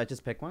 Wait, so I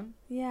just pick one.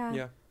 Yeah.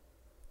 Yeah.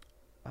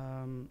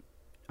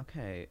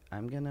 Okay,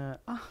 I'm gonna.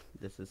 Oh,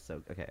 this is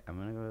so. Okay, I'm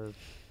gonna go.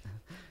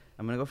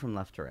 I'm gonna go from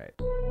left to right.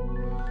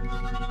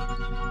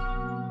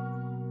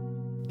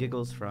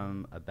 Giggles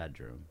from a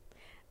bedroom.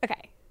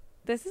 Okay.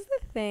 This is the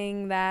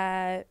thing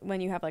that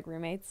when you have like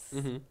roommates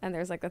Mhm. and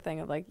there's like the thing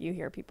of like you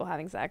hear people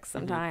having sex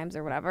sometimes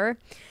or whatever.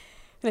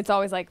 And it's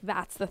always like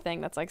that's the thing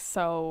that's like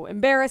so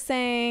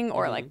embarrassing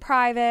or like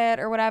private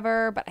or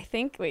whatever. But I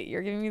think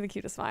you're giving me the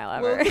cutest smile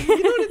ever. Well,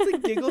 you know what? It's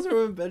like giggles from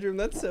a bedroom.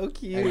 That's so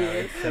cute.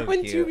 it's so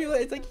when cute. two people,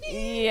 it's like,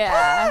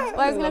 Yeah.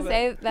 Well, I was love gonna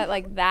say that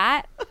like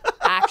that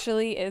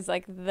actually is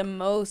like the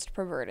most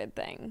perverted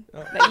thing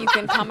Oh. that you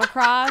can come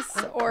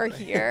across or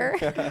hear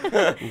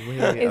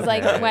is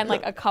like okay. when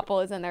like a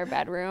couple is in their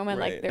bedroom and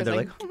Right. like there's They're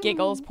like,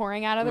 giggles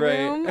pouring out of the Right.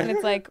 room and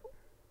it's like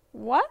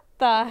what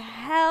the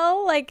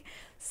hell, like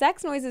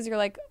sex noises you're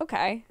like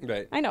okay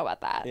Right. I know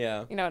about that,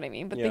 Yeah. you know what I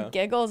mean, but Yeah. the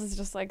giggles is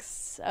just like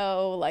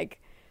so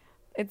like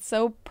it's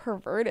so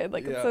perverted,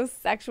 like Yeah. it's so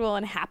sexual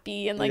and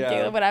happy and like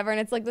Yeah. whatever, and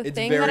it's like the It's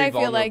thing very that I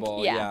feel like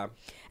vulnerable, yeah.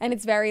 and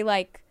it's very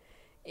like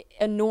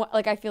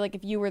like I feel like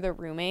if you were the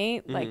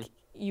roommate, like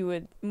you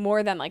would,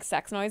 more than like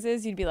sex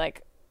noises, you'd be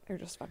like, you're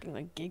just fucking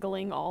like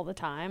giggling all the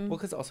time. Well,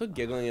 because also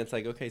giggling, it's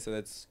like, okay, so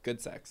that's good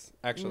sex,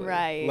 actually.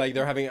 Right. Like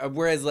they're having,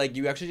 whereas like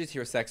you actually just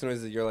hear sex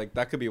noises, you're like,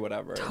 that could be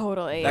whatever.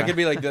 Totally. That could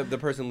be like the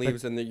person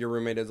leaves and your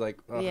roommate is like,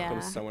 oh, Yeah. that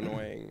was so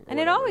annoying. And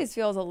it always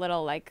feels a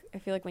little like, I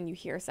feel like when you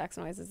hear sex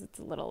noises, it's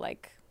a little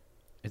like,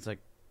 It's like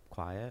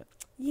quiet.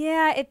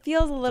 yeah, it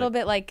feels a little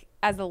bit like,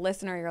 as a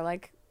listener, you're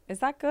like, is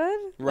that good?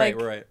 Right,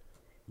 like, right.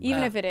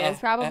 Even if it is,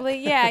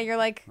 probably, yeah, you're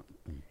like,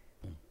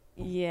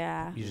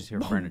 yeah. You just hear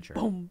furniture.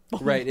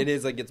 Right, it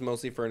is like it's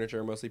mostly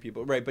furniture, mostly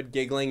people. Right, but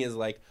giggling is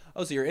like,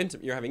 oh, so you're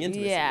having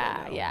intimacy.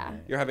 Yeah, right now. yeah.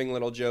 You're having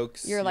little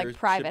jokes. Your like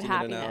private shifting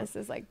in and out. happiness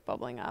is like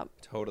bubbling up.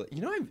 Totally.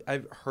 You know,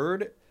 I've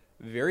heard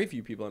very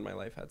few people in my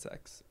life had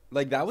sex.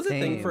 Like that was a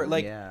thing for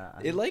like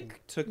it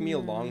like took me a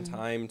long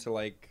time to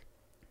like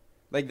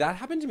that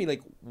happened to me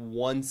like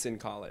once in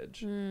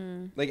college.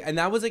 Like, and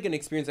that was like an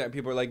experience that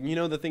people were like, you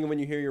know, the thing when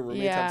you hear your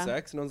roommates have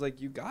sex, and I was like,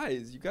 you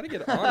guys, you got to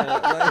get on it.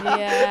 Like,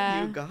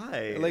 Yeah. You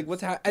guys. like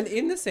what's and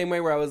in the same way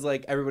where I was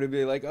like, everybody would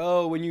be like,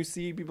 oh, when you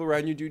see people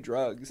around you do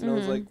drugs, and I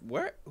was like,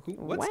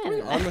 what's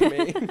going on with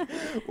me?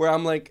 Where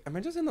I'm like, am I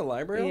just in the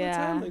library all the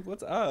time? Like,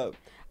 what's up?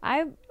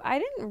 I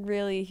didn't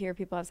really hear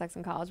people have sex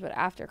in college, but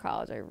after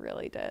college, I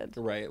really did.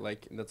 Right,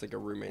 like that's like a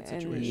roommate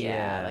And situation.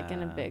 yeah, like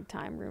in a big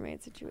time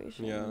roommate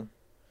situation. Yeah.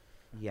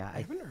 Yeah, I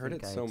haven't heard it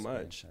think I so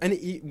experienced much.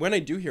 that. And when I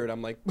do hear it,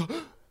 I'm like,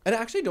 and I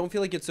actually don't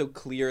feel like it's so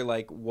clear,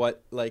 like,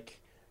 what,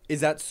 like, is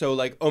that so,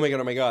 like, oh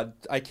my God,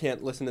 I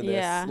can't listen to this.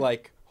 Yeah.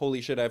 Like,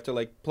 holy shit, I have to,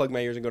 like, plug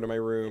my ears and go to my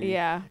room.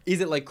 Yeah. Is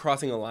it, like,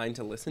 crossing a line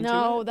to listen to it?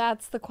 No,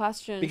 that's the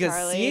question, Because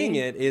Charlie. seeing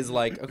it is,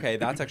 like, okay,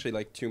 that's actually,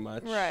 like, too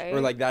much. Right. Or,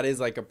 like, that is,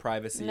 like, a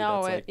privacy.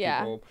 No, that's, like,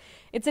 people...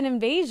 It's an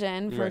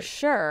invasion for Right.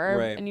 sure.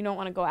 Right. And you don't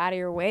want to go out of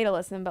your way to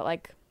listen, but,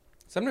 like...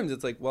 Sometimes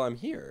it's like, well, I'm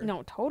here.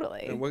 No,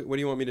 totally. And what do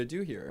you want me to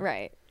do here?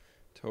 Right.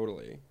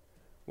 Totally.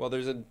 Well,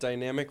 there's a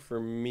dynamic for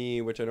me,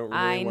 which I don't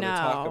really want to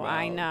talk about.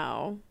 I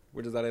know.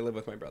 Which is that I live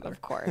with my brother.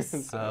 Of course.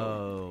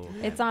 So,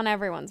 It's on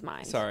everyone's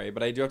mind. sorry,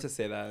 but I do have to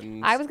say that.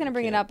 And I was going to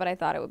bring it can't- up, but I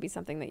thot it would be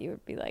something that you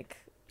would be like,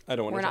 I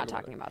don't want we're to not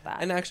talk talking about about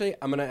that. And actually,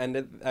 I'm going to end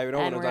it. I don't And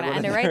want we're to talk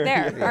going to about end it right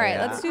there. All right,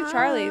 Yeah. let's do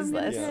Charlie's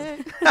list.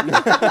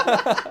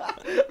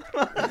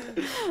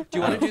 Do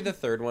you want to do the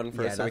third one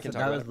first Yeah, so we can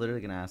talk I about was it?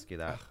 literally gonna ask you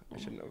that. I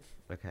shouldn't have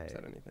Okay.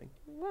 said anything.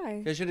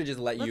 Why? I should have just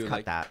let Let's you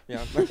cut that.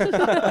 Yeah.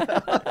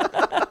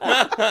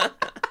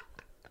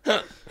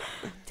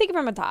 Take it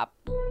from the top.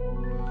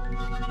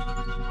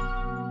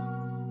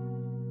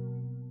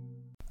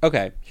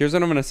 Okay, here's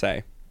what I'm going to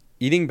say.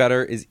 Eating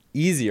better is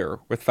easier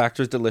with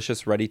Factor's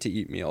delicious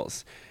ready-to-eat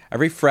meals.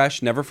 Every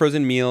fresh, never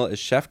frozen meal is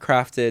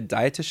chef-crafted,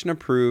 dietitian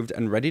approved,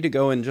 and ready to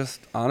go in just,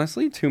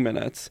 honestly, 2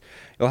 minutes.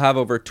 You'll have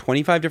over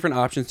 25 different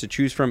options to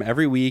choose from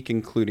every week,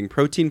 including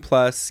Protein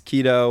Plus,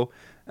 Keto,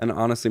 and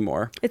honestly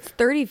more. It's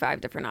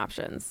 35 different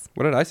options.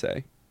 What did I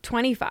say?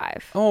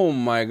 25. Oh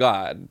my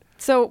God.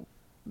 So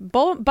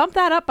bump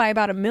that up by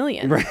about 1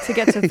 million to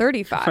get to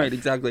 35. Right,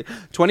 exactly.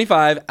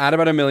 25, add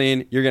about 1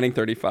 million, you're getting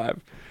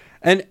 35.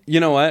 And you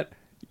know what?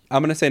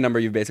 I'm going to say a number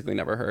you've basically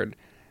never heard.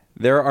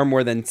 There are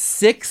more than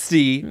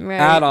 60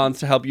 add-ons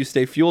to help you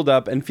stay fueled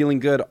up and feeling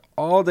good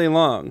all day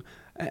long.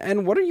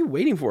 And what are you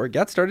waiting for?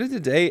 Get started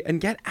today and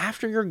get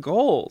after your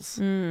goals.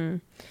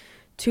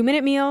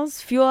 2-minute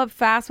meals, fuel up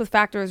fast with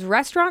Factor's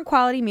restaurant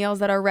quality meals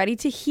that are ready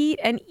to heat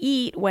and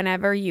eat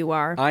whenever you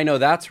are. I know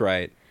that's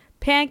right.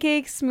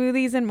 Pancakes,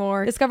 smoothies, and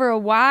more. Discover a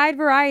wide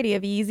variety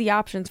of easy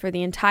options for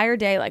the entire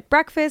day, like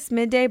breakfast,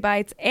 midday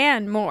bites,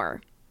 and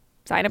more.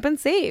 Sign up and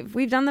save.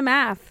 We've done the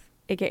math,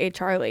 aka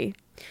Charlie.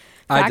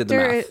 I did the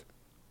math.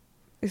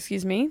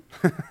 Excuse me.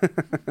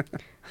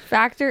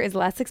 Factor is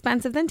less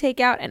expensive than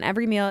takeout, and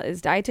every meal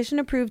is dietitian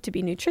approved to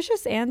be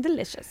nutritious and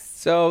delicious.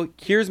 So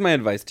here's my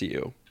advice to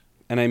you,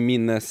 and I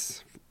mean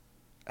this.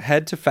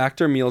 Head to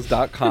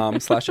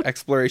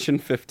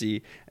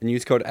factormeals.com/exploration50 and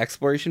use code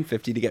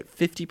exploration50 to get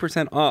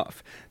 50%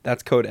 off.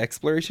 That's code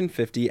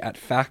exploration50 at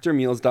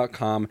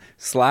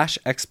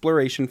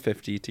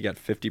factormeals.com/exploration50 to get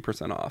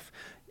 50% off.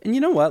 And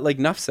you know what? Like,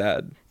 enough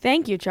said.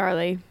 Thank you,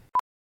 Charlie.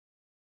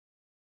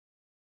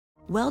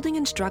 Welding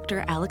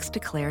instructor Alex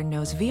DeClaire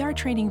knows VR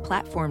training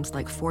platforms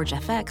like Forge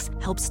FX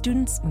help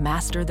students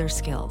master their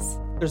skills.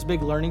 There's a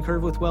big learning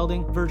curve with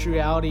welding. Virtual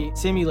reality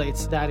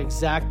simulates that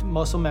exact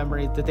muscle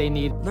memory that they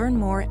need. Learn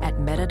more at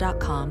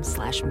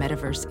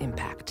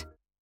meta.com/metaverseimpact.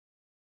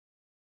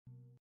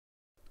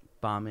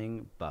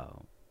 Bombing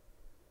bow.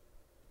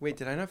 Wait,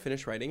 did I not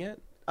finish writing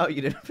it? Oh,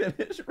 you didn't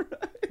finish. Right.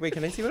 Wait,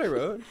 can I see what I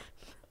wrote?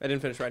 I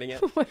didn't finish writing it.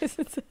 What does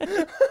it say?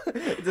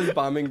 It says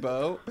bombing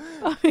bow.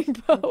 Bombing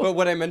bow. But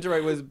what I meant to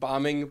write was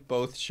bombing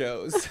both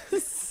shows.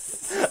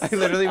 I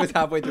literally was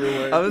halfway through a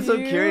word. I was so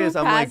You curious.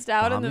 I'm like, passed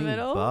out in the bombing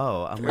middle?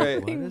 bow. I'm Right.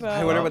 like, what is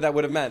I wonder bow? what that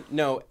would have meant.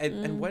 No,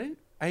 and what did,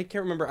 I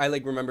can't remember. I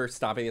like remember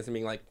stopping this and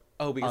being like,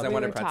 oh, because I We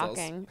wanted were pretzels.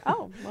 talking.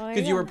 Oh, well,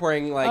 Because you were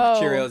pouring like Oh.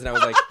 Cheerios and I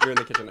was like, you're in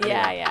the kitchen.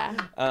 Yeah, Anyway. yeah.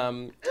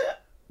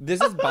 this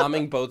is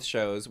bombing both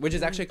shows, which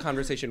is actually a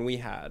conversation we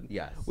had.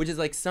 Yes. Which is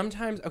like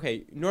sometimes,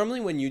 okay, normally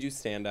when you do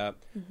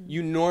stand-up,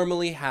 you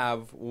normally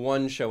have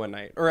one show a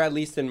night. Or at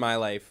least in my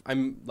life,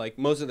 I'm like,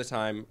 most of the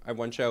time, I have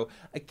one show.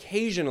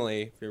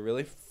 Occasionally, if you're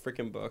really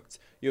freaking booked,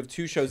 you have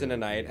 2 shows in a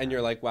night, and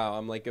you're like, wow,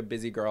 I'm like a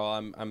busy girl.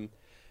 I'm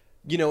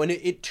you know, and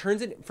it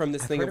turns it from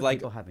this I've thing heard of like...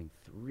 people having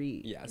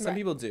 3. Yeah, some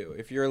people do.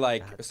 If you're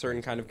like a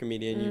certain kind of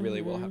comedian, you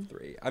really will have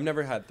 3. I've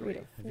never had 3. Do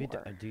you do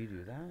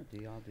that? Do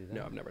y'all do that?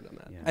 No, I've never done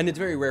that. Yeah. And it's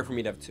very rare for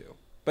me to have 2.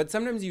 But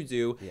sometimes you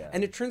do. Yeah.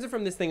 And it turns it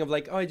from this thing of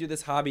like, oh, I do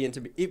this hobby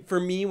into...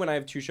 For me, when I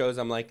have 2 shows,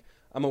 I'm like,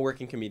 I'm a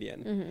working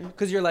comedian.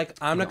 Because you're like,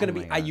 I'm not going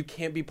to be... you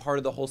can't be part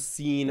of the whole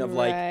scene of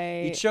like...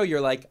 Each show, you're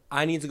like,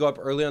 I need to go up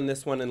early on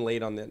this one and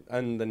late on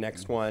the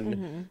next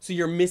one. So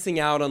you're missing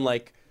out on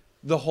like...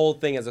 the whole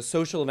thing as a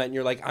social event.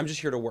 You're like, I'm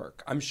just here to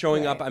work. I'm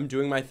showing up. I'm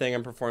doing my thing.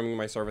 I'm performing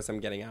my service. I'm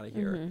getting out of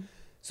here.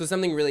 So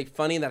something really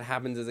funny that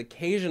happens is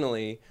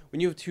occasionally when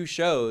you have 2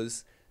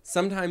 shows,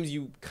 sometimes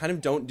you kind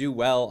of don't do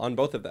well on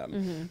both of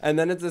them. And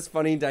then it's this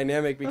funny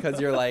dynamic because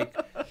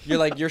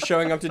you're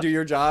showing up to do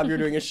your job. You're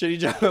doing a shitty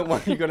job at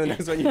one. You go to the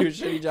next one. You do a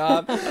shitty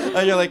job.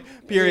 And you're like,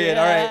 period.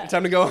 All right,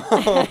 time to go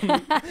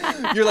home.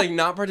 You're like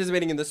not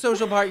participating in the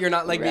social part. You're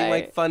not like being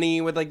like funny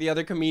with like the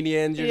other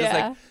comedians. You're just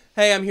like,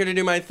 hey, I'm here to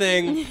do my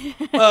thing.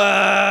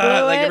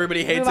 Like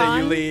everybody hates it,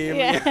 you leave.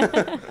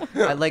 Yeah.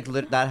 I like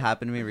that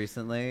happened to me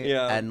recently.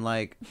 Yeah. And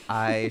like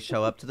I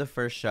show up to the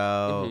first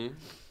show,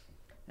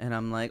 and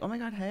I'm like, oh my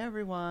god, hey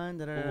everyone,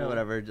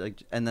 whatever.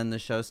 Like, and then the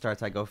show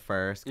starts. I go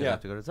first because I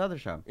have to go to this other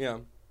show. Yeah.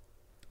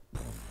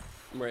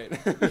 Right.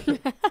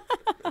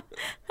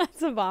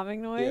 That's a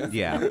bombing noise.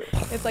 Yeah.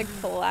 It's like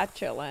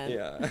flatulent.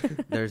 Yeah.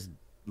 There's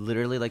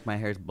literally like my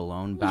hair's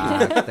blown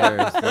back.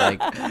 There's like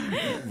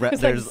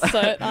There's like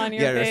soot on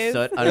your face.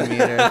 There's soot on me.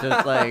 There's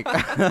just like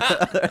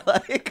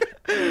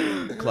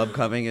like Club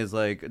Coming is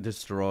like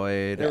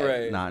destroyed,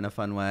 not in a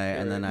fun way.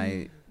 And then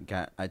I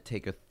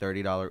take a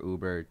 $30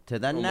 Uber to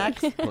the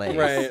next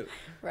place.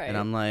 Right. And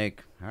I'm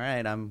like, all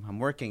right, I'm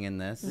working in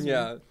this.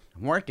 Yeah.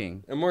 I'm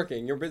working.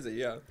 You're busy.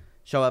 Yeah.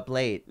 Show up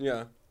late.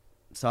 Yeah.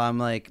 So I'm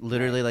like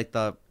literally like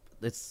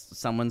it's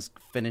someone's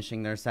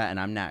finishing their set and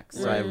I'm next.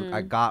 So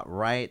I got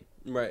right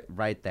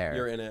there.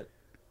 You're in it.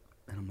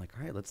 And I'm like,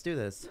 all right, let's do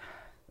this.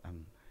 I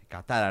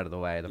got that out of the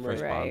way. The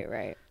first bomb.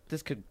 Right.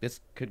 This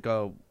could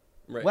go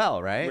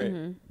well,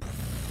 right?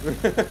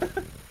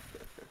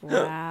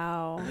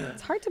 Wow.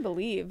 It's hard to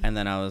believe. And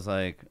then I was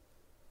like,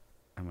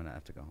 I'm gonna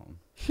have to go home.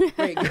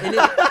 Right.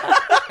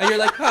 And you're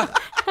like, huh,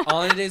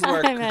 all in a day's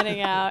work. I'm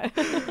heading out.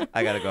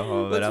 I gotta go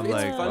home. But And I'm it's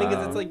like, funny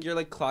because wow. it's like you're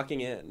like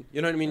clocking in.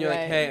 You know what I mean? You're like,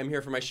 hey, I'm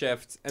here for my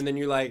shift, and then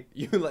you like.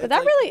 But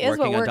that really is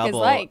what working a work is double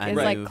like. and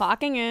Is like you-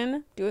 clocking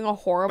in, doing a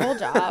horrible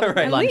job,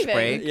 and lunch leaving.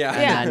 break. Yeah.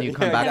 And then you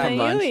come back and from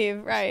then lunch. you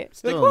leave. Right.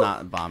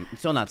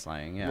 Still not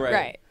slaying. Yeah.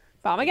 Right.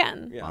 Bomb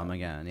again. Yeah. Bomb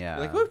again. Yeah.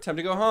 You're like, whoop, time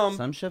to go home.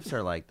 Some shifts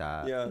are like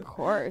that. Yeah. Of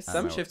course.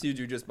 Some shifts you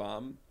do just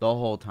bomb. The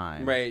whole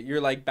time. Right. You're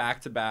like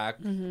back to back.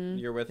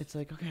 You're with. It's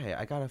like, okay,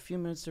 I got a few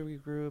minutes to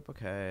regroup.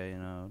 Okay, you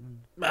know.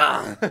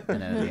 Ah. And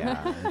then,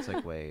 yeah, it's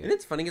like, wait. And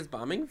it's funny because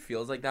bombing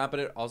feels like that, but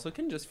it also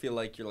can just feel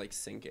like you're like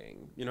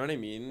sinking. You know what I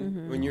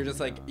mean? When you're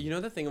just like, you know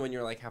the thing when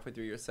you're like halfway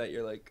through your set,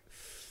 you're like,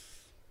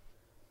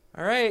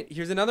 all right,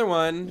 here's another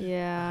one.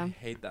 Yeah. I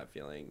hate that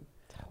feeling.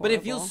 But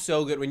it feels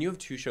so good when you have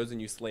 2 shows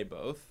and you slay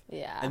both.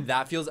 Yeah. And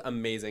that feels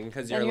amazing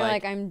because And you're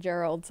like, I'm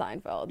Gerald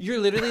Seinfeld. you're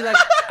literally like,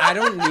 I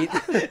don't need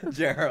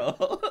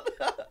Gerald.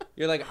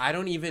 You're like, I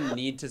don't even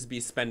need to be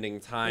spending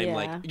time. Yeah.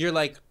 Like, you're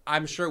like,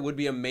 I'm sure it would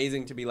be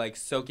amazing to be like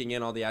soaking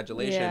in all the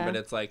adulation, but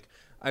it's like,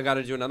 I got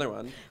to do another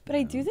one. But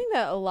I do think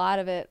that a lot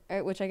of it,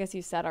 which I guess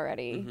you said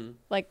already,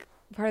 like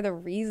part of the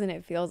reason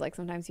it feels like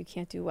sometimes you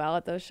can't do well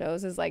at those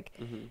shows is like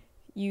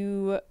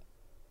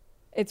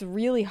it's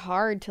really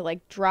hard to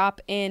like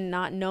drop in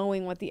not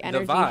knowing what the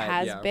energy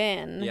has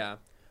been. Yeah.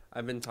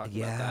 I've been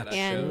talking about that at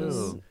and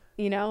shows.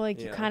 you know, like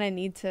you kind of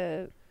need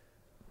to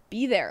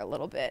be there a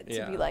little bit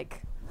to be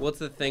like, well, it's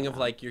the thing of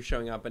like you're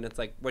showing up and it's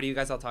like, what are you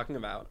guys all talking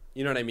about?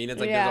 You know what I mean? It's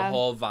like there's a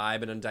whole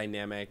vibe and a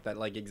dynamic that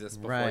like exists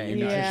before you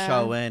know. You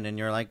show in and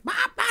you're like,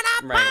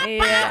 right.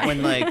 Yeah.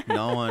 when like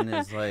no one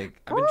is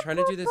like. I've been trying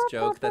to do this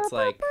joke that's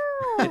like,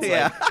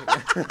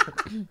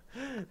 it's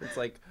it's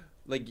like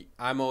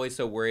I'm always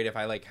so worried if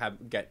I like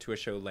get to a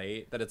show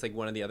late that it's like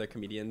one of the other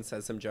comedians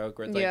says some joke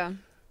where it's like,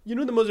 you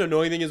know, the most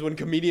annoying thing is when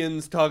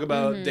comedians talk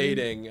about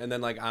dating and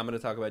then like I'm gonna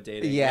talk about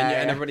dating,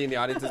 and everybody in the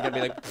audience is gonna be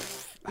like,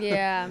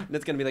 and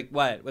it's gonna be like,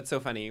 what's so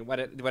funny, what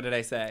did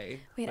I say?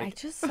 Wait, like, I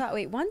just saw.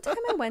 Wait, one time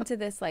I went to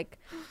this like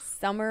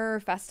summer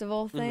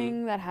festival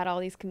thing that had all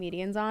these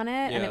comedians on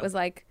it, and it was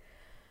like,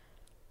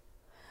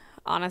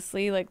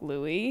 honestly, like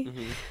Louis,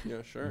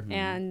 yeah, sure,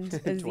 and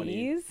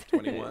Aziz,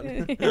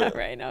 21, yeah,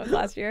 right. No, it was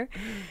last year.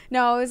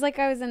 No, it was like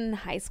I was in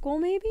high school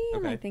maybe,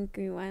 and I think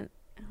we went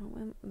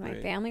with my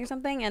family or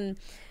something, and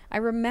I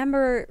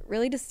remember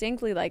really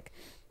distinctly like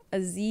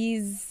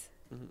Aziz.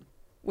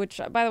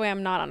 Which, by the way,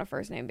 I'm not on a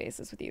first name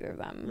basis with either of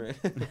them. Right.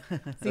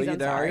 Aziz, I'm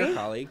there are sorry. your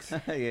colleagues.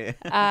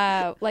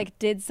 Yeah. Like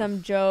did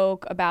some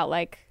joke about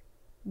like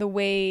the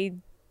way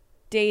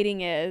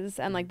dating is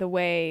and like the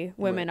way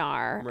women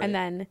are, and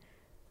then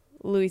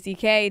Louis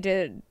C.K.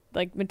 did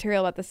like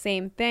material about the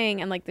same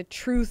thing, and like the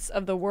truths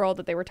of the world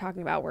that they were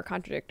talking about were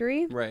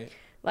contradictory. Right.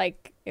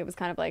 Like it was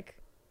kind of like,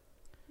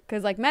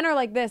 because like men are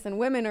like this and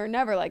women are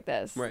never like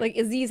this. Right. Like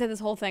Aziz had this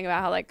whole thing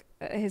about how like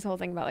his whole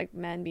thing about like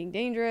men being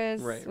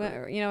dangerous.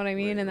 Right. You know what I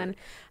mean? And then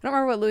I don't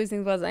remember what Louis'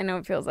 thing was. I know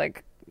it feels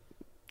like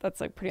that's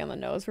like pretty on the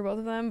nose for both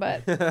of them,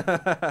 but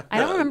I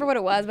don't remember what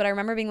it was. But I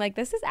remember being like,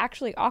 this is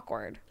actually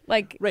awkward.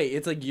 Like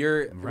it's like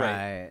you're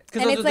Right.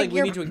 because also it's like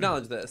we need to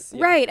acknowledge this.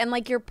 Right, and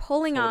like you're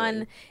pulling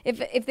on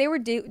if they were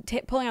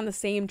pulling on the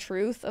same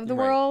truth of the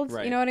world,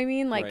 you know what I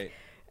mean? Like,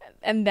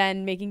 and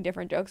then making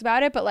different jokes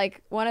about it. But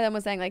like one of them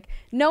was saying like,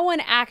 no one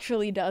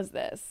actually does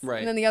this,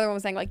 and then the other one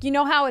was saying like, you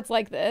know how it's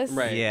like this, and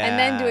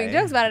then doing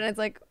jokes about it. And it's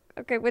like,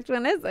 okay, which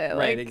one is it? Right,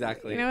 like,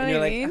 exactly. You know and what you're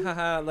I like, mean?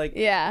 haha, like,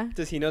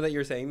 does he know that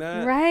you're saying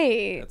that?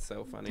 Right. That's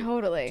so funny.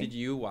 Totally. Did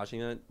you watching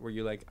that? Were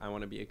you like, I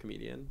want to be a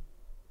comedian?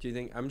 Do you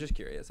think? I'm just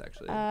curious,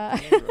 actually. I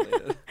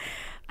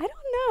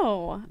don't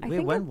know. I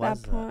think when at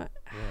was that point, that?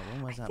 Yeah,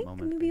 when was that I think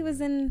moment? maybe it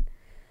was I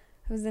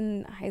was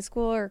in high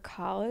school or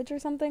college or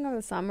something over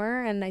the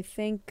summer, and I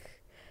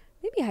think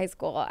maybe high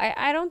school.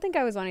 I don't think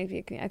I was wanting to be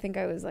a comedian. I think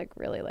I was like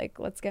really like,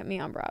 let's get me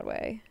on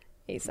Broadway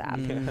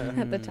ASAP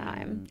at the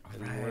time.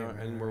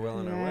 And we're well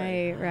on our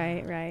way.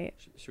 Right.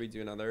 Should we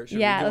do another?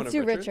 Let's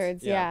do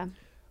Richard's. Yeah.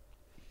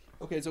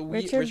 Okay, so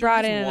Richard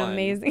brought in an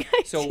amazing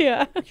idea. So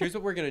here's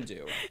what we're gonna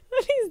do.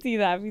 Let me see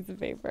that piece of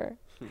paper.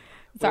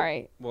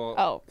 Sorry.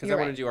 Well, because I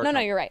want to do our. No,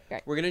 you're right.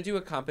 We're gonna do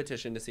a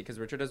competition to see, because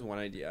Richard has one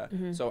idea.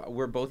 So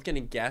we're both gonna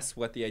guess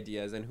what the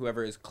idea is, and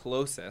whoever is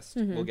closest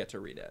will get to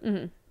read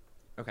it.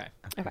 Okay.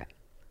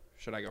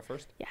 Should I go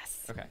first?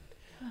 Yes. Okay.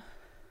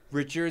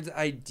 Richard's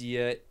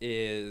idea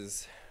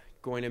is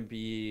going to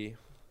be.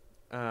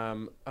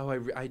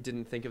 I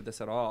didn't think of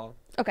this at all.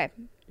 Okay.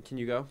 Can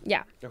you go?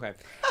 Yeah. Okay.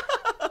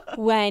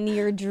 When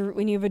you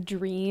have a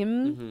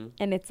dream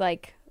and it's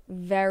like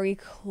very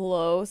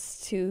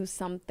close to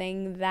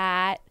something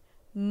that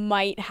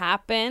might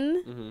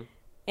happen,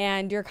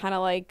 and you're kind of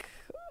like,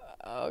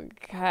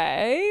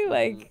 okay,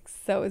 like,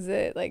 so is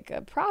it like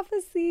a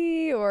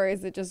prophecy or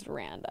is it just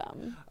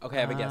random? Okay,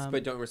 I have a guess,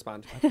 but don't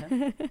respond.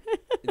 Okay.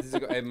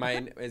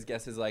 Mine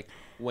guess is like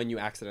when you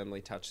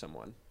accidentally touch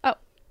someone. Oh.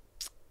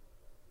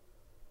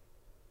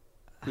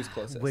 Who's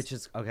closest? Which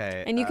is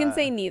okay. And you can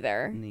say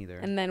neither. Neither.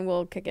 And then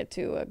we'll kick it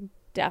to a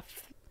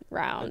death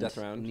round. A death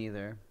round.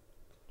 Neither.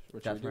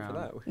 What should we do for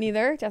that?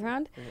 Neither? Death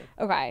round?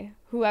 Okay.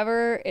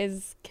 Whoever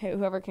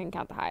can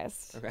count the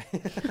highest. Okay.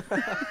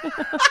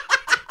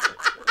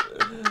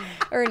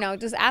 Or no,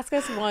 just ask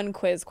us one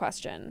quiz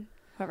question.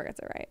 Whoever gets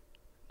it right.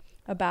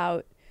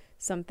 About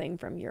something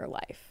from your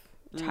life.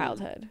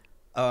 Childhood.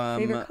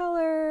 Favorite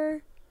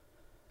color?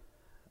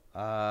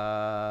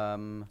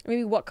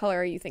 Maybe what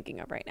color are you thinking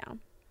of right now?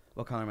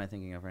 What color am I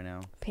thinking of right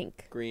now?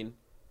 Pink. Green.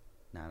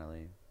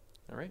 Natalie.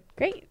 All right.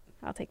 Great.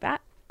 I'll take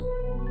that.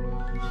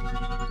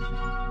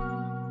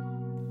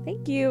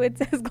 Thank you. It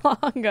says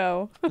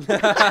Glongo.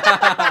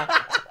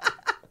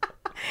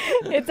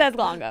 It says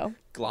Glongo.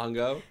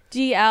 Glongo?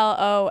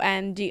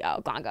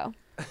 Glongo. Glongo.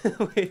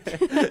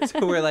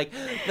 So we're like,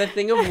 the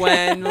thing of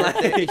when, like...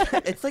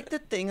 It's like the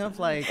thing of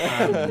like...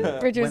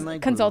 Richard's when,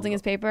 like, consulting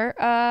his paper.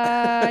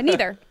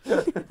 Neither.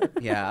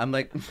 Yeah, I'm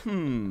like,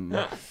 I'm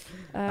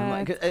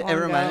like, it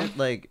reminded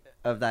like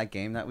of that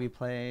game that we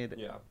played.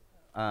 Yeah.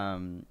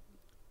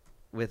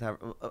 With our...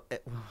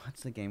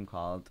 what's the game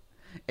called?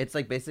 It's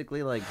like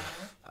basically like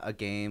a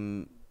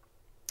game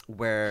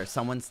where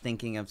someone's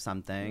thinking of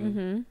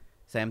something.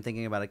 Say I'm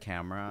thinking about a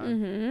camera,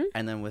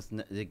 and then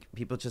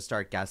people just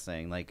start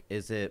guessing. Like,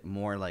 is it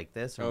more like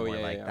this or more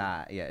like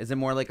that? Yeah. Is it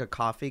more like a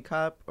coffee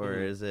cup or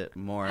is it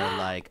more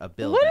like a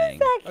building? What is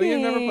that game? Oh,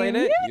 you've never played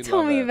it? You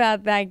told me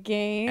about that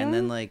game. And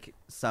then like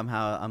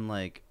somehow I'm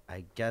like,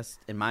 I guess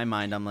in my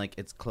mind I'm like,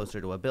 it's closer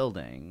to a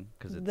building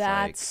because it's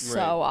that's like,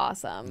 so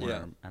awesome.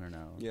 Yeah. I don't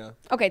know. Yeah.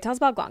 Okay, tell us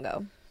about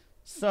Glongo.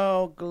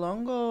 So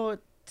Glongo,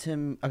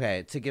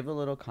 to give a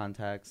little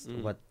context,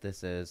 what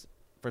this is.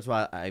 First of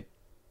all, I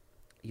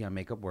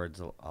make up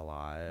words a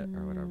lot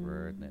or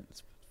whatever, and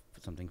it's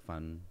something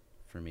fun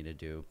for me to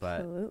do. But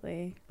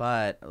absolutely.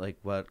 But like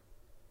what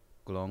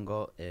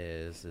Glongo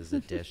is a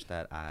dish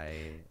that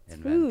I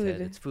invented.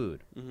 Food. It's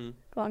food.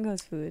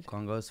 Glongo's food.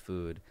 Glongo's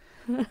food.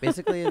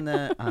 Basically, in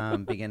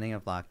the beginning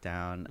of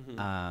lockdown,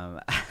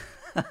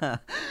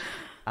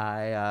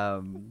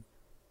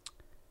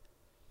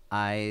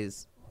 I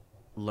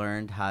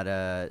learned how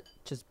to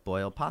just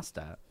boil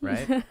pasta,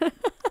 right?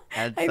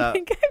 And so, I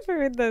think I've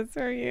heard this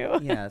from you.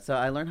 Yeah, so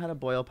I learned how to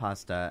boil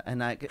pasta,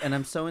 and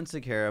I'm so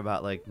insecure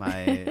about like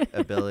my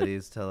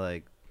abilities to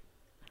like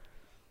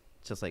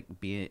just like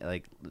be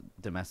like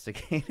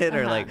domesticated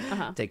or like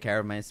take care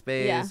of my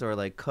space or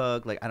like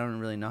cook. Like I don't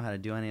really know how to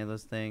do any of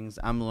those things.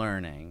 I'm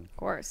learning. Of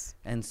course.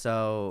 And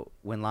so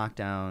when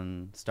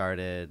lockdown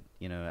started,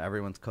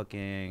 everyone's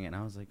cooking, and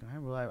I was like,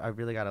 I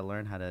really got to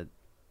learn how to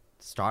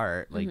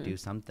start like do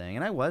something.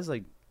 And I was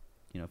like,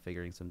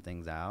 figuring some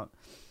things out.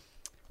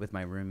 with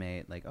my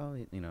roommate, like, oh,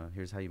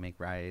 here's how you make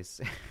rice.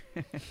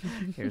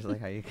 Here's like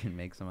how you can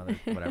make some other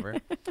whatever.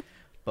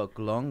 But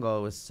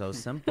Glongo is so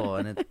simple,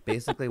 and it's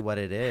basically what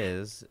it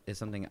is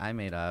something I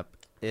made up.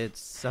 It's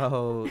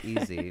so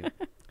easy.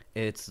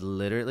 It's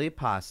literally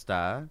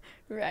pasta.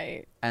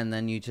 Right. And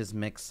then you just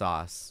mix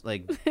sauce,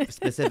 like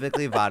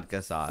specifically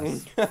vodka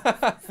sauce.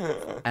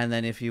 And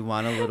then if you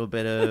want a little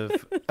bit of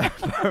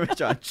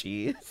Parmesan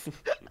cheese,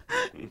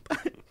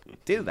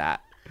 do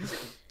that.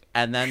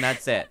 And then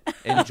that's it.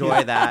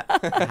 Enjoy that.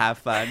 Have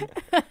fun.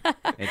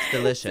 It's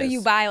delicious. So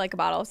you buy like a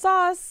bottle of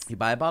sauce. You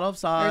buy a bottle of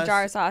sauce. Or a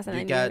jar of sauce. And you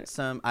then get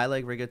some, I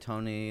like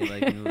rigatoni,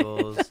 like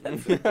noodles.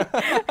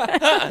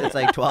 It's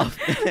like 12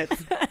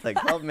 minutes. It's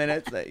like 12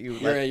 minutes that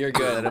you're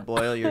good. Let it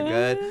boil. You're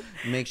good.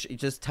 Make sure you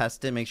just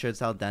test it. Make sure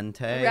it's al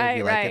dente. Right, if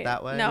you like it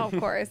that way. No, of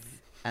course.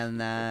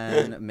 And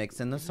then mix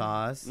in the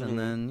sauce, and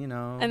then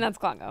and that's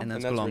Glongo. And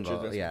that's Richard's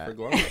Glongo. recipe Yeah. for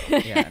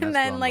Glongo. Yeah. And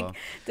then Glongo. like,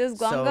 does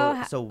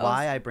Glongo? So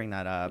why I bring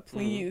that up?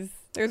 Please,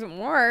 there's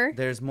more.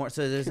 There's more.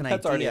 So there's an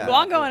That's already idea.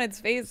 Glongo on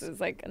its face is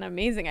like an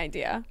amazing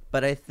idea.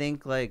 But I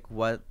think like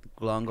what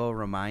Glongo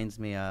reminds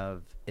me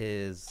of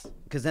is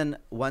because then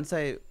once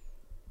I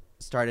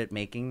started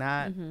making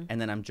that, and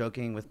then I'm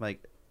joking with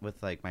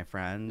my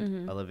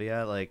friend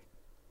Olivia, like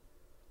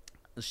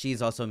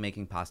she's also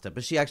making pasta,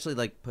 but she actually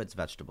like puts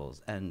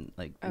vegetables and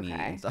like meat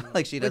and stuff.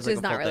 Like she does, which like, is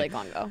a not full really thing.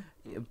 Glongo.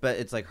 But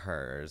it's like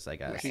hers, I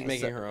guess. She's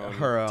making her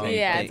own.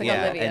 Yeah, it's like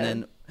Olivia. And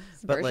then,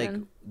 but like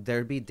version.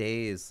 there'd be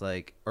days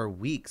like or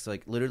weeks,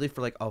 like literally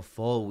for like a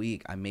full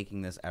week, I'm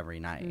making this every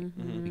night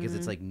because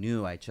it's like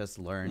new. I just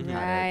learned how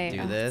to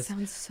do this. That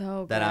sounds so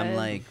good. That I'm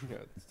like, Yeah,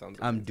 it sounds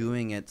I'm amazing.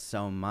 doing it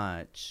so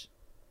much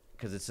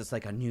because it's just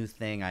like a new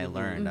thing I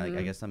learned. Like,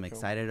 I guess I'm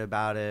excited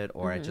about it,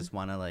 or I just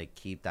want to like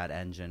keep that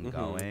engine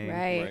going.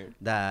 Right.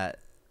 That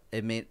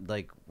it made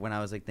like when I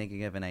was like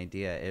thinking of an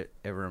idea,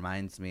 it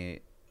reminds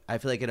me. I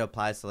feel like it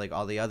applies to like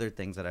all the other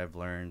things that I've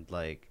learned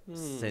like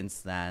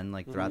since then,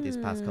 like throughout these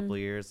past couple of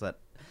years. That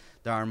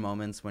there are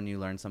moments when you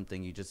learn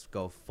something, you just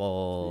go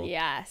full.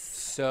 Yes.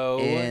 So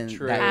in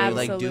true. that you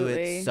like do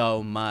Absolutely. it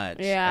so much,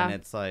 Yeah. and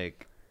it's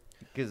like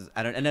because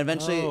I don't, and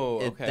eventually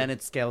okay. then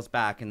it scales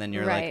back, and then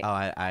you're Right.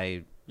 like, oh,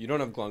 I You don't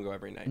have Glongo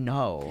every night.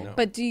 no.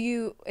 But do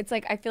you, it's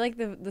like, I feel like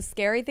the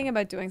scary thing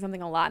about doing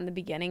something a lot in the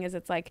beginning is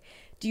it's like,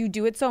 do you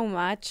do it so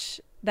much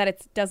that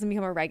it doesn't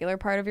become a regular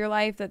part of your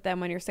life that then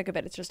when you're sick of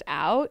it, it's just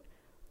out?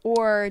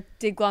 Or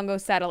did Glongo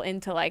settle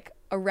into like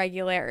a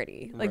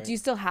regularity? Like, Right. do you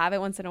still have it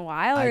once in a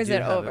while, or I is do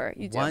it have over?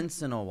 You do.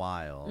 once in a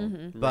while,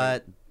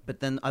 but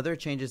then other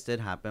changes did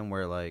happen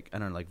where like I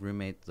don't know, like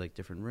roommates, like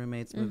different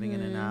roommates moving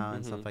in and out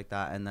and stuff like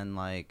that, and then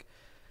like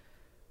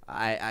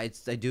I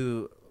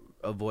do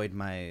avoid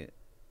my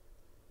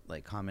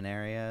like common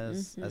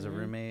areas as a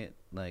roommate.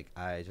 Like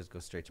I just go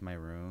straight to my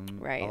room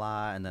Right. a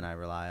lot, and then I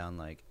rely on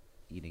like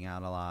eating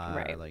out a lot or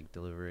Right. like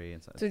delivery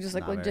and stuff. So just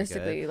like Not very good.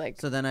 logistically, like,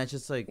 So then I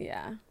just like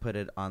yeah. put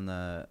it on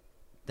the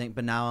thing,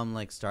 but now I'm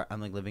like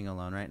living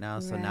alone right now,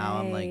 so now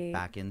I'm like Right.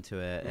 back into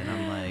it, and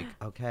I'm like,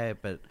 okay,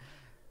 but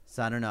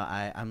so I don't know,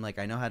 I'm like,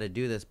 I know how to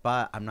do this,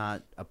 but I'm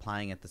not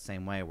applying it the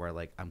same way where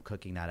like I'm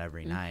cooking that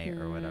every night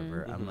or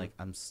whatever. I'm like,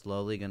 I'm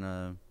slowly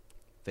gonna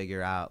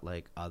figure out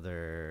like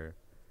other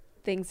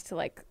Things to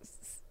like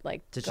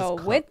To just go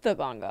cook. with the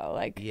Glongo.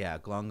 Like,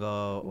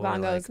 Glongo or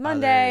Glongo's like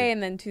Monday, other-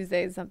 and then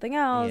Tuesday's something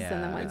else,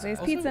 and then Yeah. Wednesday's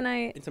Also, pizza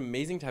night. It's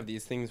amazing to have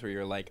these things where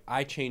you're like,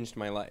 I changed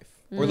my life.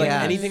 Or like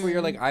Yes. anything where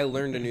you're like, I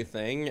learned a new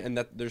thing, and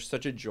that there's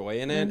such a joy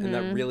in it, and Mm-hmm.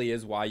 that really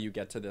is why you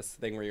get to this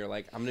thing where you're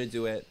like, I'm gonna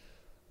do it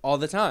all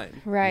the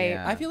time. Right.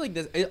 Yeah. I feel like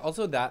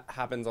also that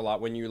happens a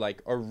lot when you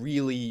like are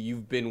really,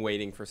 you've been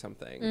waiting for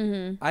something.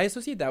 Mm-hmm. I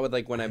associate that with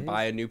like when I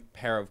buy a new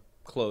pair of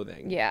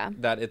clothing. Yeah.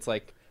 That it's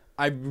like,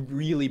 I've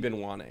really been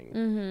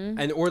wanting.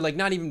 And, or like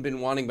not even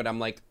been wanting, but I'm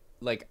like,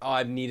 oh,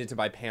 I've needed to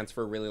buy pants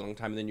for a really long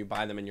time, and then you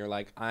buy them and you're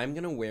like, I'm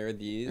gonna wear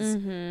these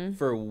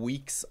for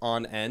weeks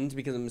on end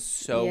because I'm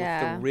so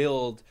Yeah.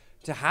 thrilled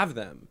to have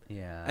them.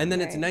 Yeah. And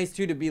then it's Right. nice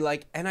too to be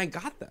like, and I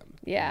got them.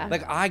 Yeah.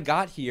 Like I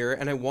got here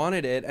and I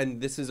wanted it, and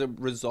this is a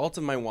result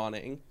of my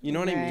wanting. You know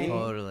what I Right. mean?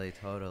 Totally.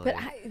 But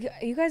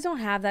you guys don't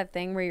have that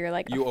thing where you're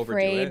like You overdo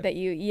afraid it?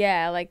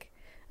 that like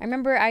I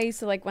remember I used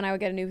to like when I would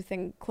get a new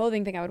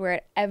clothing thing, I would wear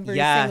it every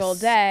Yes. single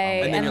day,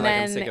 Oh my And then you're like, I'm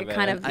then sick it of it.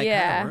 kind of I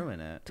yeah, kind of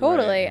ruin it.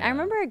 totally. Right, I yeah.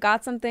 remember I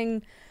got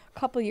something a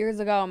couple years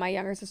ago, and my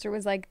younger sister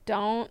was like,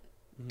 "Don't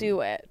do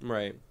it,"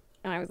 Right.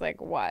 and I was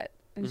like, "What?"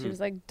 And she was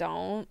like,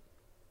 "Don't.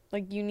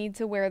 Like you need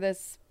to wear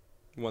this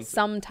Once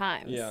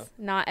sometimes, Yeah.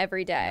 not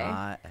every day."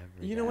 Not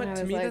every You know what? And I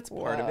To was me, like, that's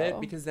part of it whoa.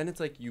 because then it's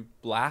like you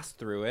blast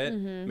through it.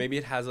 Maybe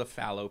it has a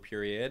fallow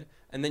period,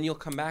 and then you'll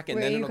come back, and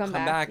Where then you it'll come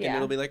come back, back, and yeah.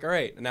 it'll be like, all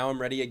right, now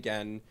I'm ready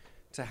again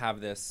to have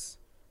this.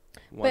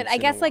 But I once in a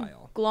guess like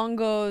while.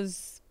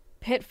 Glongo's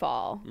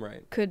pitfall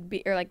Right. could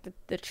be, or like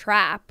the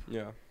trap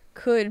Yeah.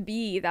 could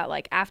be that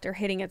like after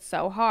hitting it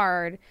so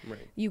hard, Right.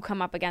 you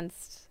come up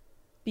against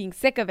being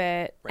sick of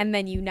it, Right. and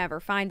then you never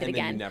find it And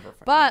then you again. never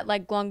find But it.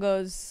 like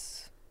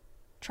Glongo's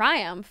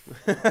triumph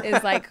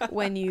is like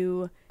when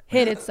you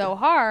hit it so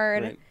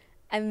hard, Right.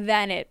 and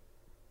then it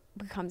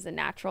becomes a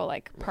natural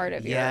like part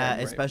of your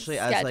especially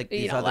as like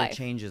these other life.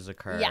 changes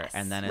occur, Yes,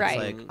 and then it's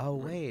like, oh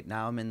wait,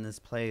 now I'm in this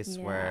place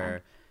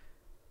where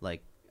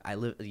like I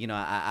live, you know,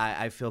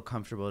 I feel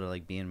comfortable to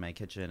like be in my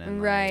kitchen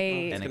and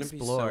and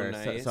explore.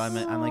 So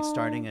I'm like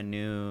starting a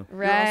new.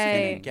 You're also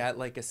gonna get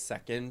like a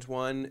second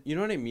one. You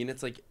know what I mean?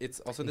 It's like it's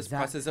also this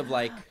process of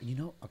like. You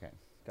know, okay.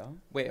 Go.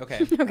 Wait,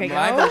 okay. Okay,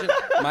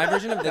 my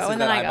version of this is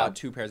that I bought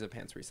 2 pairs of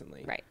pants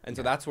recently. Right. And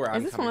so that's where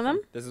I'm this coming one of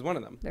them? from. This is one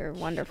of them. They're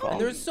wonderful. And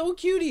they're so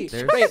cutie.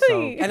 They're right.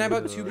 so And I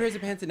bought cute. 2 pairs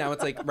of pants, and now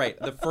it's like, right,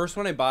 the first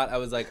one I bought, I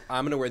was like,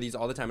 I'm going to wear these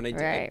all the time, and I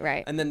did.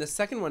 Right. And then the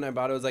second one I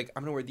bought, I was like,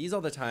 I'm going to wear these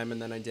all the time,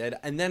 and then I did.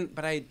 And then,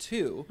 but I had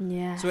 2.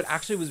 Yeah. So it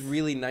actually was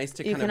really nice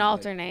to You kind can of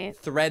alternate.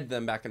 thread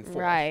them back and forth.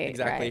 Right,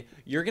 Exactly. right.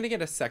 You're going to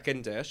get a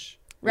second dish.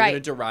 You're Right.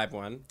 going to derive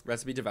one,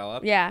 recipe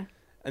develop. Yeah.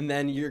 And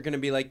then you're going to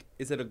be like,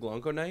 is it a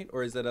Glongo night,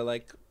 or is it a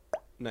like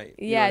night?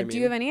 You know Yeah. what I Do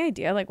you mean? have any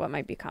idea like what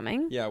might be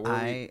coming? Yeah.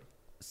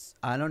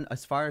 I don't.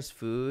 As far as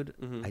food,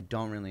 Mm-hmm. I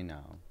don't really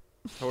know.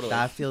 Totally.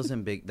 That feels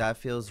That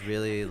feels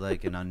really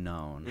like an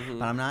unknown. Mm-hmm.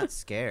 But I'm not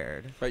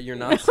scared. But you're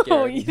not scared.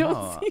 Oh, you don't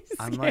No, seem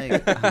I'm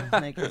scared.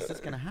 like, is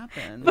this gonna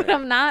happen? But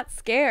I'm not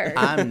scared.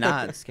 I'm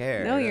not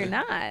scared. No, you're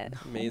not.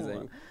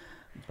 Amazing.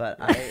 But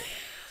I.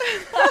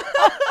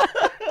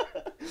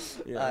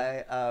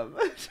 Yeah.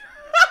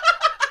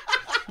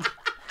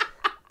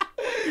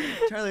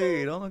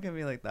 Charlie, don't look at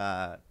me like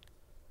that.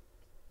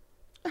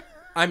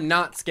 I'm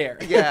not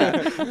scared.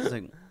 Yeah. It's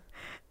like,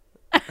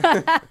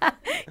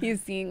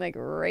 He's seeing like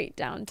right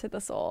down to the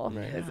soul,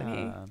 Right. isn't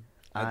he?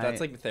 That's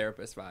like the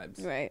therapist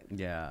vibes. Right.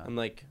 Yeah. I'm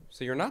like,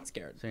 so you're not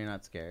scared. So you're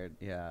not scared.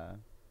 Yeah.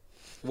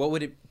 What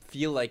would it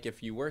feel like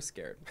if you were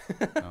scared?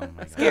 Oh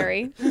my god.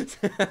 Scary.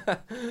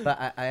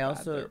 But I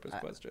also therapist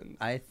questions.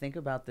 I think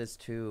about this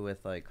too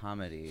with like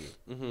comedy,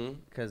 Mm-hmm.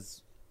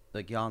 because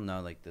like y'all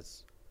know like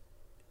this.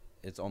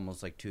 It's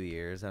almost like 2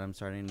 years that I'm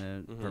starting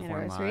to perform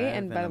Anniversary. live,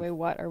 And by the I'm way,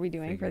 what are we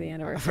doing for the figuring-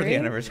 anniversary? For the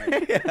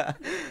anniversary.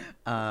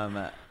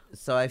 Yeah.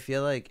 So I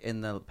feel like in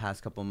the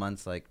past couple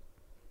months, like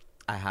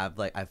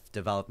I've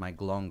developed my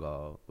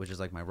Glongo, which is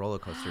like my roller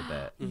coaster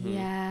bit. Mm-hmm.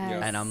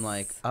 Yes. And I'm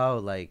like, oh,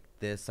 like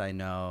this I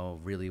know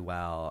really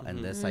well, and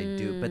this I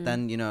do. But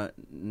then, you know,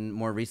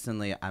 more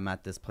recently, I'm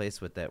at this place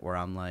with it where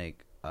I'm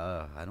like,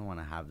 I don't want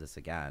to have this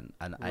again,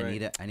 and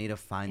Right. I need to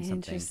find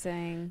something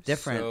Interesting.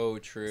 different. So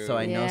true. So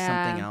I know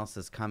Yeah. something else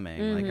is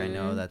coming. Like I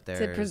know that there's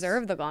To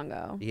preserve the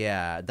Glongo.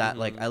 Yeah, that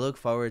like I look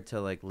forward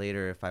to like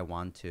later if I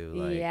want to.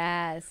 Like,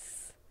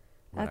 Yes.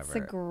 That's a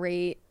whatever.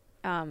 great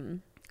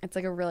it's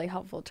like a really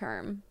helpful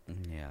term.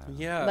 Yeah.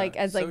 Yeah. Like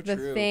as like so the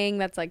true. thing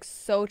that's like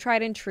so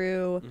tried and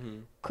true. Mm-hmm.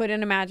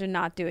 Couldn't imagine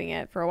not doing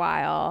it for a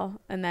while,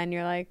 and then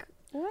you're like,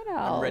 what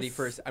else? I'm ready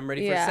for a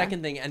Yeah.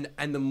 second thing,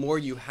 and the more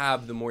you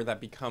have, the more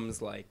that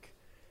becomes like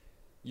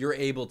you're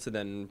able to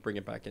then bring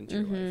it back into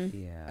your life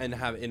Yeah. and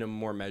have in a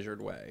more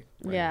measured way.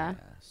 Yeah.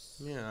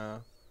 Yes. Yeah.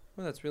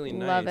 Well, that's really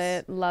nice. Love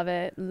it, love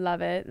it,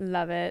 love it,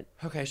 love it.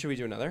 Okay, should we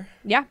do another?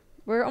 Yeah.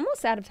 We're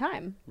almost out of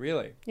time.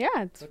 Really? Yeah,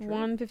 it's That's right.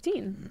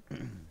 1:15.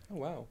 Oh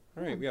wow.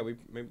 All right. Yeah,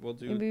 maybe we'll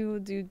do Maybe we'll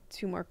do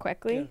 2 more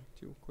quickly.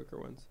 2 quicker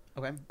ones.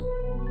 Okay.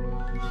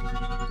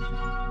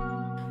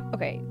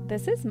 Okay,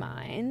 this is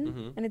mine.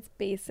 Mhm. And it's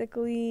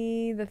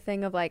basically the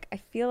thing of like, I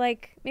feel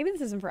like maybe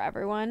this isn't for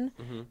everyone,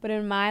 Mhm. but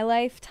in my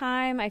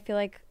lifetime, I feel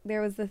like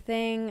there was the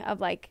thing of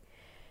like,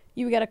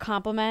 you would get a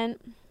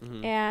compliment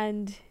Mhm.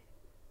 and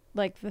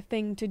like the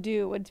thing to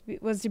do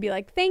was to be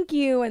like, thank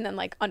you, and then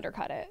like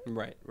undercut it.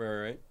 Right.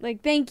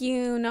 Like, thank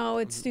you, no,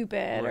 it's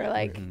stupid. Or Right.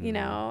 like, you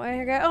know,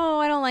 I go, oh,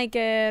 I don't like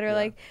it. Or Yeah.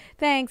 like,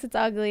 thanks, it's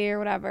ugly or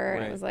whatever.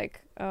 And Right. it was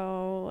like,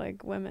 oh,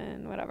 like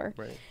women, whatever.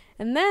 Right.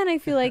 And then I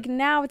feel like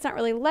now it's not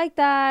really like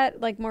that.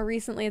 Like more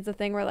recently, it's a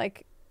thing where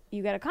like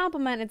you get a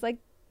compliment. It's like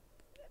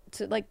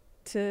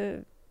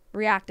to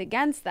react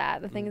against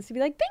that. The thing is to be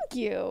like,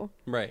 thank you.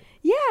 Right.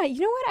 Yeah,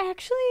 you know what? I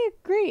actually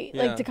agree.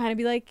 Yeah. Like to kind of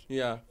be like,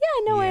 Yeah.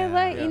 yeah, no, I Yeah.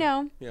 like, Yeah. you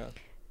know, Yeah.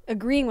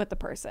 agreeing with the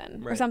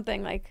person or Right.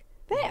 something like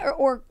that,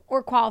 or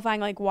qualifying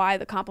like why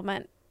the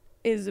compliment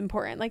is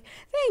important. Like,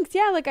 thanks.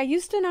 Yeah, like I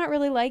used to not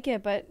really like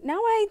it, but now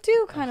I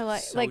do kind of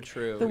so like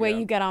true, the way yeah.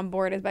 you get on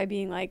board is by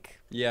being like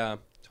Yeah.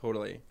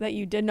 Totally. that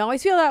you didn't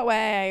always feel that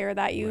way, or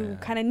that you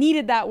kind of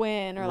needed that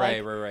win, or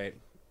like Right.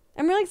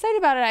 I'm really excited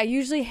about it. I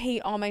usually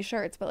hate all my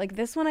shirts, but like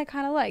this one I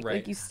kind of like. Right.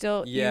 Like you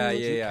still Yeah.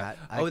 you- Yeah.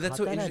 I Oh, that's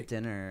so caught that interesting.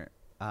 at dinner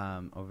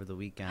over the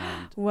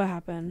weekend What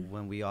happened?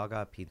 when we all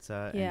got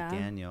pizza Yeah. and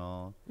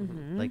Daniel,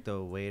 like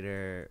the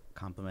waiter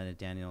complimented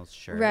Daniel's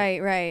shirt.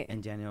 Right.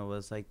 And Daniel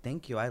was like,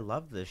 "Thank you, I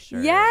love this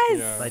shirt." Yes.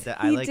 Yeah. Like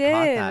that, he I like did.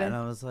 caught that, and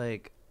I was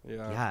like,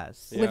 Yeah.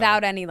 "Yes." Yeah.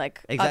 Without any like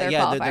other Exactly.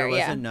 Yeah. There qualifier.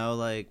 wasn't no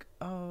like,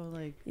 oh,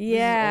 like this is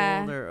Yeah.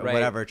 old or Right.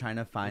 whatever, trying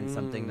to find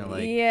something to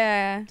like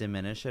yeah.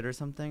 diminish it or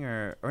something,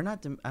 or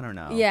not. I don't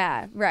know.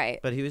 Yeah. Right.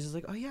 But he was just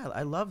like, "Oh yeah,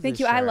 I love Thank this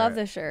you. shirt." I love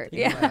this shirt.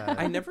 You know, Yeah.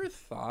 I never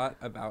thought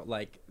about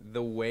like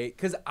the way,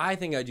 because I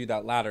think I do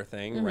that latter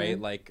thing, right?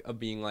 Like of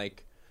being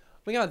like,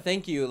 oh my God,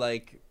 thank you.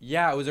 Like,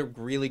 yeah, it was a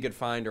really good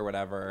find or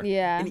whatever.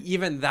 Yeah. And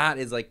even that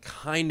is like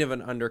kind of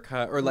an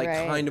undercut or like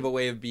Right. kind of a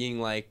way of being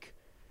like,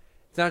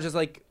 it's not just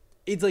like,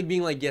 it's like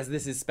being like, yes,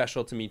 this is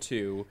special to me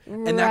too.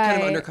 And that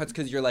kind of undercuts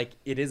because you're like,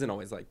 it isn't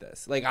always like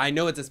this. Like, I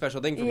know it's a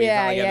special thing for me. It's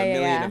not like I have a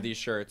million of these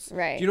shirts.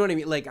 Right. Do you know what I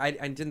mean? Like, I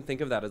didn't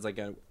think of that as like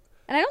a...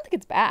 And I don't think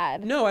it's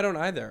bad. No, I don't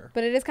either.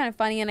 But it is kind of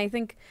funny. And I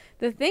think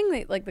the thing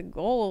that, like,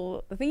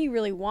 the thing you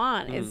really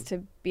want is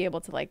to be able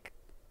to, like,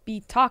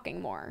 be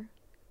talking more.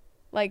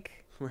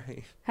 Like,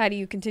 how do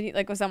you continue?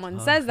 Like, when someone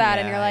says that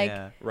and you're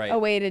like, a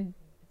way to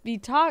be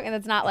talking, and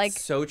it's not like,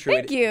 so true.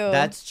 Thank you.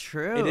 That's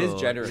true. It is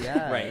generous.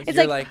 Yeah. Right. It's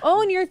like,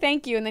 own your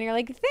thank you, and then you're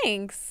like,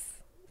 thanks.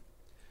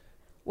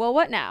 Well,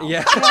 what now?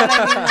 Yeah. You know what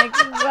I mean?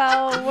 Like,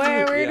 well,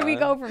 where do we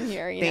go from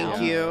here?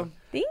 Thank you.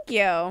 Thank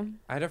you.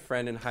 I had a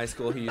friend in high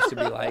school who used to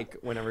be like,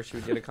 whenever she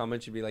would get a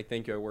comment, she'd be like,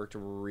 thank you, I worked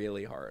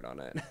really hard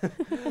on it.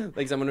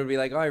 Like, someone would be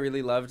like, oh, I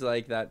really loved,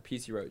 like, that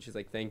piece you wrote. She's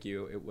like, thank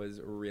you, it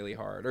was really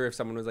hard. Or if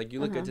someone was like,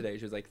 you look good today,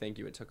 she was like, thank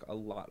you, it took a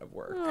lot of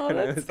work. Oh,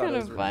 that's kind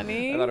of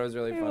funny. I thought it was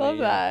really funny. I love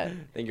that.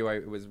 Thank you,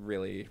 it was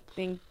really...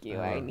 Thank you,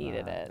 I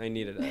needed it. I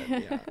needed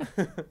it,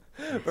 yeah.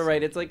 But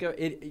right, it's like,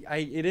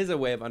 it is a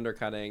way of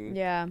undercutting.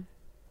 Yeah.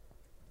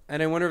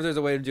 And I wonder if there's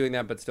a way of doing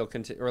that, but still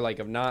continue, or like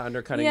of not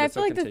undercutting. Yeah, but I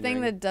feel like still the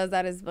thing that does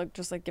that is like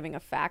just like giving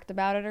a fact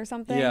about it or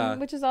something. Yeah.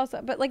 Which is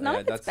also, but like not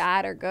if it's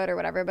bad or good or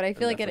whatever. But I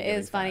feel like it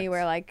is funny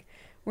where like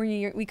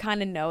we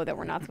kind of know that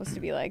we're not supposed to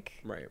be like,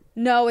 right.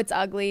 No, it's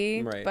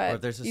ugly, right.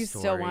 But you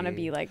still want to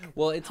be like,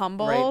 it's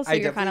humble. Right. So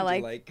you're kind of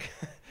like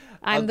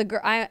I'm the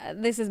girl.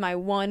 This is my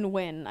one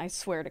win. I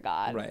swear to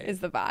God, is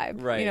the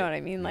vibe. Right. You know what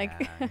I mean?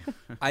 Like,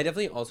 I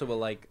definitely also will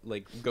like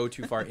go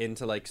too far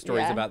into like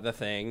stories about the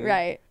thing.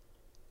 Right.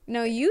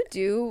 No, you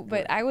do,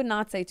 but I would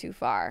not say too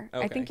far.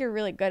 Okay. I think you're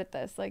really good at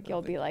this. Like,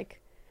 you'll be like,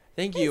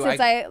 thank you. Since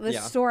the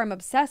store I'm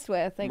obsessed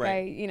with, like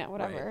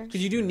whatever.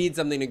 Because you do need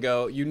something to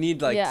go. You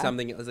need like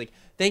something. It was like,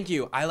 thank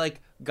you. I like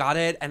got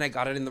it, and I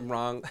got it in the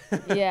wrong.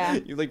 Yeah.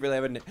 You like really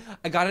have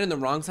I got it in the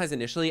wrong size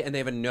initially, and they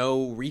have a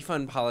no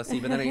refund policy.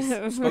 But then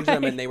I spoke to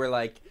them, and they were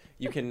like,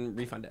 you can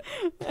refund it.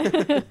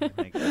 Oh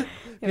my God.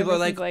 People are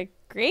like,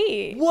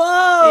 great.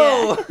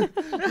 Whoa! Yeah.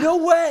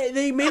 No way!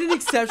 They made an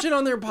exception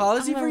on their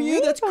policy for you?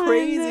 That's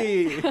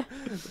crazy. The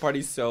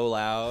party's so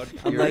loud.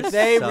 I'm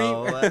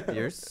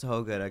you're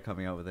so good at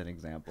coming up with an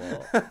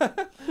example.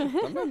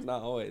 Sometimes,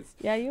 not always.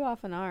 Yeah, you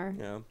often are.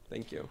 Yeah,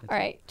 thank you. All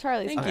right,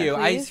 Charlie. Thank you.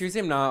 I seriously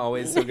am not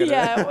always so good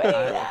at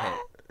it.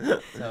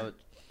 Okay. So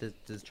this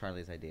is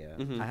Charlie's idea.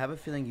 I have a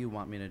feeling you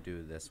want me to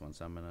do this one,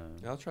 so I'm gonna...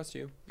 I'll trust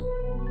you.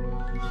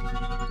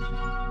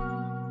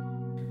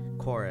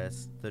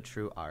 Chorus, the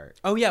true art.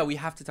 Oh yeah, we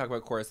have to talk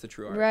about Chorus, the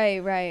true art.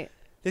 Right.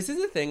 This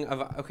is a thing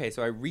of, okay,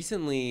 so I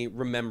recently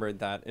remembered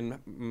that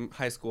in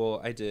high school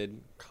I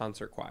did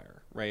concert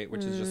choir, right?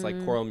 Which is just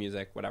like choral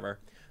music, whatever.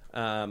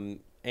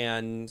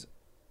 And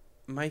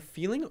my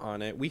feeling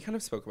on it, we kind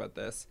of spoke about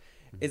this,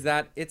 is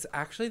that it's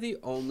actually the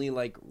only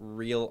like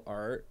real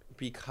art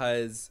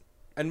because,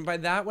 and by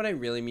that what I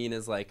really mean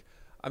is like,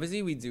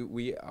 obviously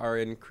we are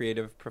in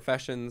creative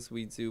professions,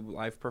 we do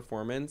live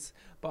performance,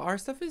 but our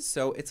stuff is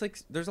so, it's like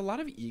there's a lot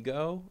of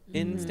ego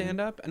in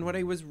stand-up, and what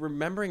I was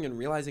remembering and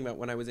realizing about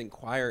when I was in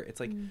choir, it's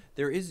like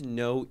there is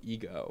no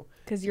ego.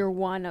 Because you're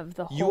one of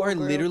the whole You are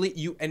group.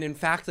 literally, and in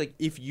fact, like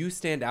if you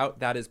stand out,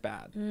 that is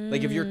bad.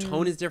 Like if your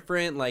tone is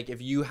different, like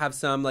if you have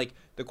some, like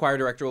the choir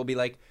director will be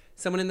like,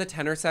 someone in the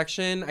tenor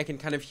section, I can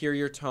kind of hear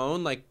your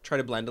tone, like try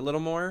to blend a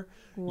little more.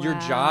 Wow. Your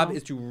job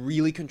is to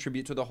really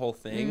contribute to the whole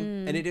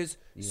thing, and it is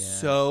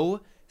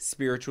so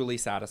spiritually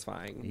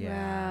satisfying.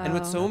 Yeah. And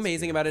what's so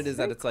amazing about it is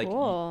that it's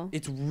cool. like,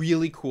 it's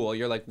really cool.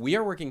 You're like, we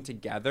are working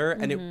together,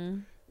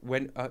 and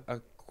when a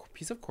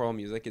piece of choral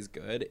music is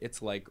good,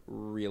 it's like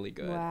really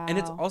good. Wow. And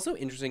it's also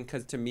interesting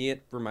because to me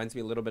it reminds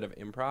me a little bit of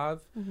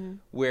improv,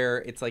 where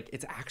it's like,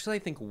 it's actually I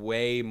think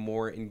way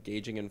more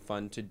engaging and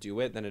fun to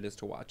do it than it is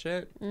to watch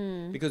it,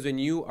 because when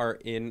you are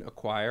in a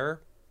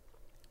choir,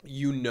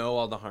 you know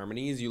all the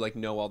harmonies, you like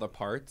know all the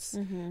parts,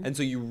 and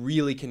so you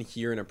really can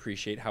hear and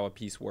appreciate how a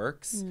piece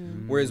works,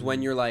 whereas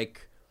when you're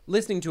like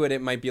listening to it, it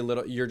might be a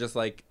little, you're just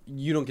like,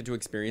 you don't get to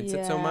experience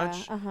it so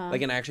much.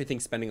 Like, and I actually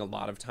think spending a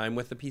lot of time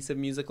with a piece of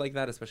music like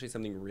that, especially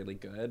something really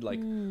good, like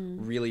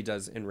really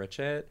does enrich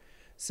it.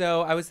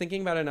 So I was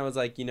thinking about it, and I was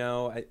like, you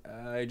know,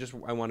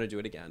 I want to do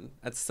it again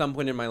at some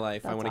point in my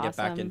life. That's I want to get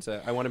back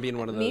into, I want to be in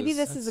one of those. Maybe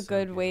this is a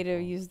good way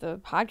to use the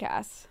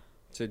podcast.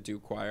 To do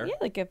choir? Yeah,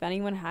 like if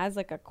anyone has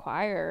like a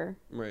choir,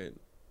 right,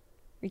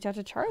 reach out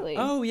to Charlie.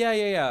 Oh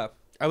yeah.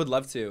 I would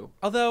love to.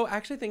 Although I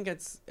actually think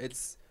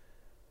it's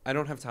I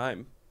don't have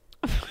time.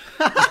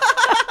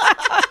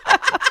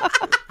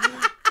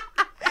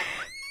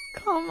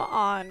 Come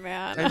on,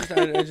 man. I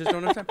just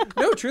don't have time.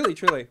 No, truly,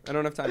 I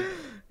don't have time.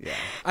 Yeah.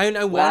 I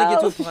want to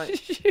get to a place.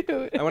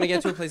 Shoot. I want to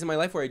get to a place in my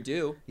life where I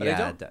do, but I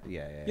don't.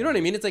 Yeah. You know what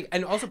I mean? It's like,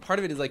 and also part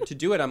of it is like, to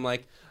do it, I'm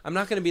like, I'm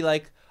not gonna be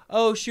like,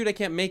 oh shoot, I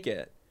can't make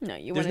it. No,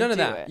 you. There's none of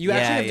that. It. You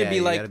actually have to be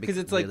you like, because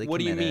it's like, really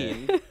what committed. do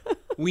you mean?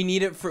 We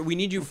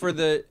need you for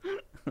the.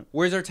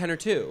 Where's our tenor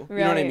two? You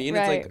know what I mean?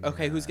 It's like,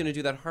 okay, who's gonna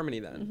do that harmony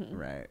then?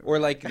 Right. Or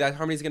like that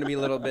harmony's gonna be a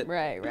little bit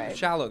right.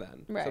 shallow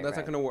then. Right, so that's right.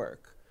 not gonna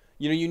work.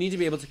 You know, you need to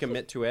be able to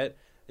commit to it.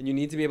 and you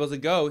need to be able to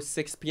go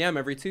 6 p.m.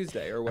 every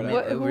Tuesday or I mean,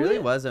 whatever. it really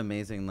was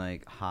amazing,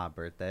 like, hot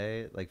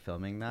birthday, like,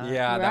 filming that.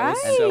 Yeah, that Right,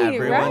 was so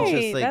Everyone right.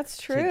 just, like, That's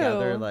true.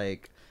 together,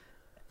 like,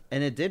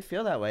 and it did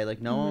feel that way.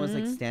 Like, no one was,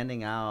 like,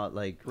 standing out,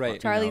 like, Right. you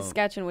Charlie's know.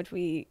 sketch in which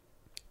we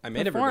I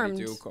made everybody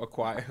performed do a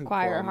choir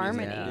choir music.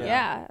 harmony. Yeah.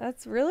 Yeah,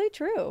 that's really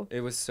true.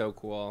 It was so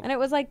cool. And it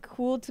was like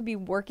cool to be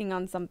working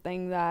on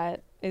something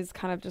that is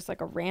kind of just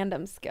like a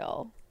random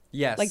skill.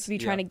 Yes. Like to be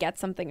trying to get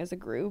something as a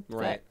group.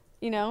 Right. That,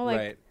 you know, like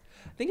Right.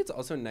 I think it's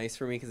also nice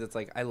for me because it's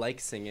like I like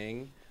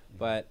singing,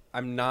 but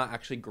I'm not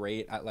actually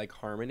great at like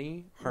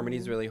harmony. Harmony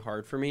is really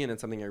hard for me, and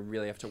it's something I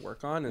really have to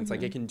work on. And it's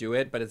like I can do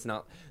it, but it's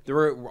not. There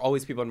were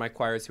always people in my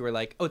choirs who were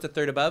like, "Oh, it's a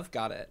third above,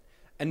 got it."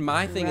 And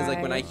my thing is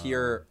like when I Right.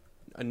 hear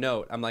a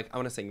note, I'm like, I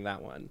want to sing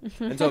that one.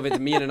 And so if it's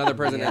me and another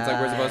person, it's like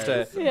we're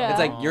supposed to. Yeah. It's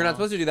like you're not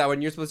supposed to do that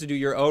one. You're supposed to do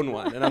your own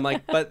one. And I'm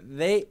like, but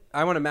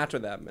I want to match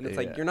with them, and it's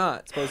like you're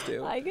not supposed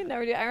to. I could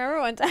never do. I remember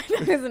one time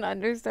I was an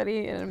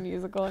understudy in a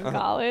musical in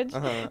college,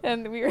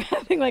 and we were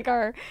having like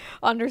our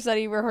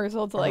understudy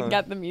rehearsal to like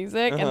get the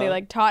music, and they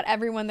like taught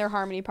everyone their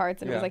harmony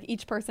parts, and it was Yeah. like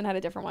each person had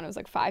a different one. It was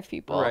like 5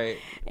 people, Right.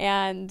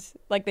 and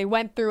like they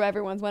went through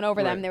everyone's, went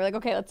over them, Right. and they were like,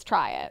 okay, let's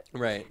try it.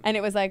 Right. And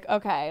it was like,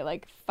 okay,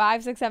 like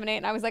 5, 6, 7, 8,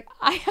 and I was like,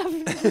 I have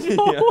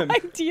no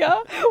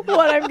idea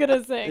what I'm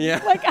gonna sing.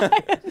 Yeah. Like I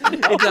had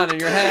no It's not in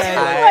your head.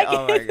 like,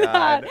 oh my it's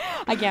God.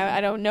 not-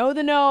 I don't know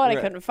the note. I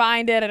Right. couldn't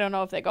find it. I don't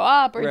know if they go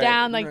up or Right,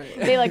 down. Like right.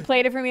 they like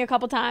played it for me a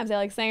couple times. They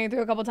like sang it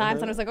through a couple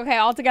times, and I was like, okay,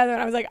 all together.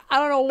 And I was like, I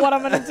don't know what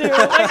I'm gonna do.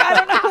 Like I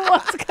don't know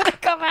what's gonna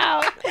come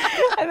out.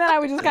 And then I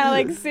would just kind of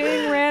like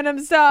sing random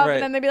stuff, Right.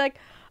 and then they'd be like,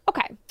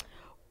 okay,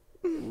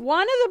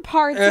 one of the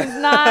parts is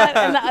not,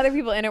 and the other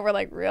people in it were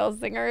like real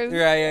singers.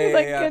 Yeah.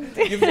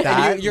 Like,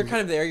 You've- you're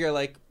kind of there. You're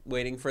like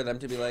waiting for them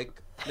to be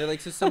like. They're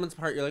like, so someone's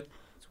part. You're like,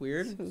 it's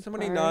weird.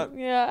 Somebody not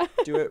Yeah.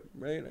 do it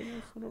right. I guess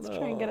I don't know.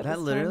 try and get it That this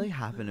literally time.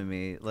 happened to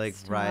me, like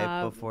right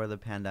Stop. before the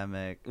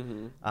pandemic.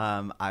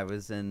 Mm-hmm. I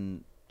was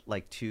in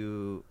like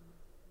 2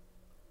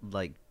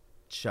 like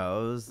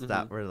shows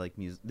that were like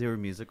they were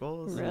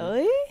musicals.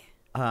 Really?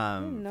 For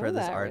know this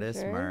that, artist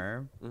Richard.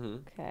 Murr, Mm-hmm.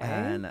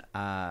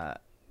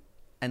 Okay.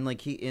 and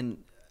like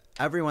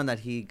everyone that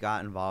he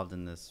got involved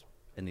in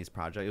these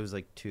projects, it was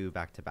like 2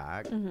 back to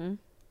back.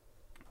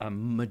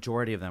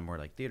 Majority of them were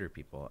like theater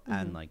people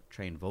and like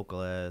trained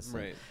vocalists,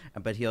 Right.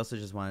 but he also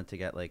just wanted to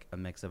get like a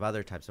mix of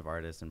other types of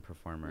artists and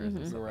performers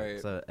and stuff. Right.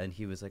 So and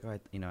he was like, oh,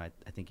 I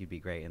think you'd be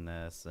great in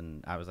this,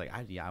 and I was like,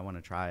 I want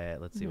to try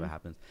it. Let's see what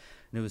happens.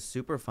 And it was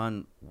super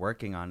fun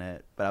working on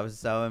it, but I was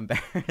so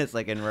embarrassed,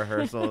 like in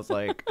rehearsals.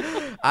 Like,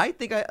 I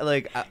think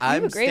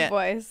I'm a great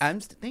voice.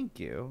 Thank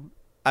you.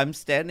 I'm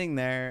standing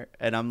there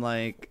and I'm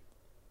like,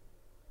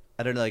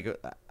 I don't know, like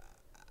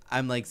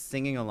I'm like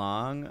singing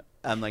along.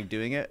 I'm like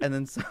doing it, and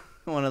then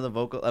one of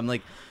the I'm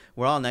like,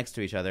 we're all next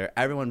to each other.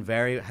 Everyone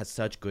has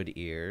such good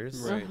ears,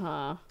 Right.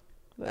 Uh-huh.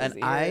 Those and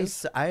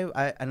ears.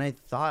 I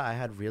thought I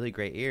had really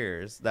great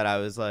ears. That I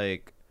was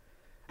like,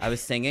 I was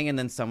singing, and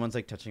then someone's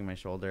like touching my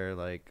shoulder,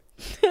 like,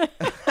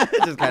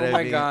 just kind of Oh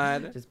my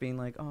God. just being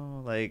like,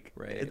 oh, like,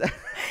 Right. But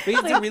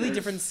it's a really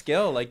different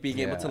skill, like being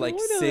able to like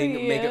sing,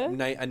 Totally.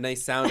 make a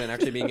nice sound, and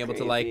actually being able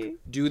to like Crazy.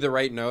 do the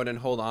right note and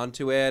hold on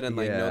to it and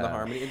like know the Yeah.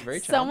 harmony. It's very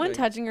Someone challenging.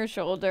 touching your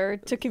shoulder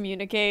to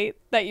communicate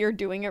that you're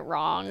doing it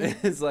wrong,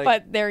 It's like,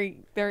 but they're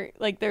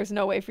like there's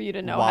no way for you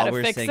to know while how to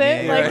we're fix singing,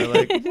 it. we're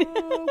Like,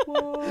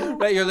 like,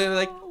 right? You're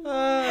literally like,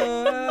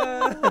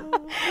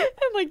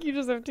 and like you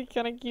just have to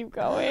kind of keep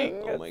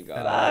going. oh my It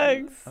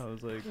God. sucks. I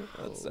was like,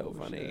 That's so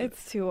funny.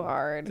 It's too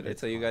hard. Did I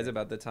tell you guys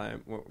about the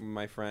time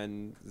my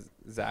friend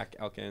Zach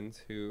Elkins,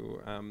 who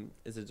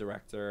is a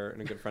director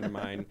and a good friend of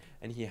mine,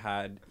 and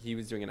he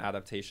was doing an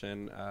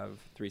adaptation of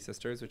Three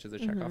Sisters, which is a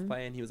Chekhov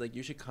play, and he was like,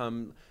 you should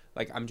come,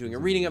 like I'm doing a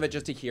reading of it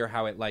just to hear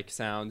how it like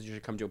sounds. You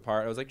should come to a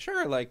part. I was like,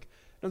 sure, like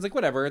I was like,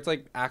 whatever. It's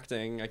like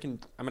acting. I can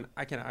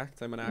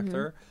act. I'm an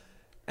actor.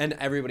 And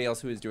everybody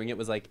else who was doing it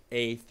was like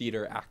a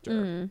theater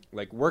actor,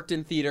 like worked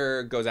in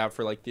theater, goes out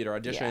for like theater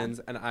auditions,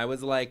 and I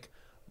was like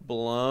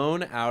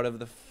blown out of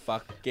the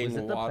fucking was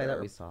it the water. play that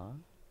we saw?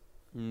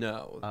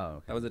 No. Oh,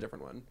 okay. That was a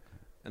different one.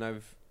 And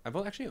I've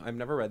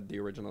never read the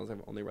originals.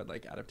 I've only read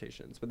like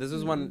adaptations. But this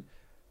was one,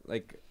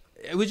 like,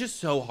 it was just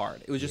so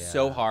hard. It was just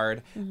so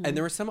hard. And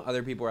there were some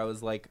other people where I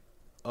was like,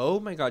 oh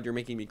my God, you're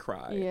making me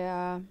cry.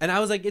 Yeah. And I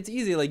was like, it's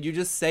easy. Like, you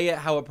just say it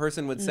how a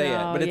person would say it.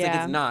 No, But it's like,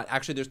 yeah. it's not.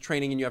 Actually, there's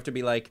training and you have to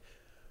be like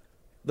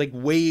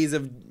ways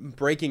of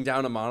breaking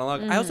down a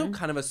monologue. I also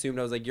kind of assumed,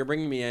 I was like, you're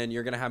bringing me in.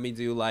 You're going to have me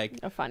do like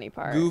A funny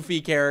part.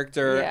 goofy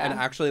character. Yeah. And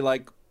actually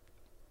like,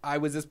 I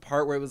was this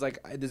part where it was like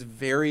this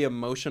very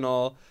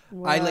emotional.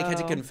 I like had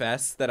to Whoa.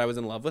 confess that I was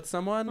in love with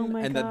someone, Oh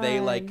my and that they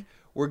like God.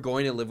 were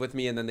going to live with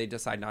me, and then they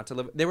decide not to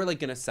live. They were like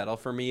going to settle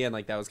for me, and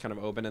like that was kind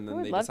of open, and I then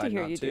would they love to decide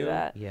hear not you to. do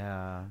that.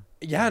 Yeah.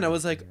 Yeah, and I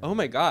was like, oh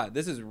my God,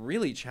 this is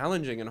really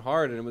challenging and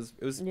hard, and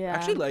it was Yeah.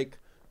 actually like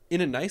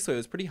in a nice way. It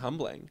was pretty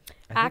humbling,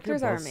 I think you're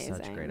Actors are both Such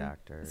amazing. great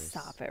actors.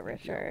 Stop it,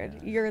 Richard.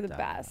 Yeah, You're the stop.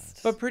 best.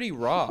 but pretty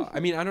raw.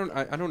 I mean, I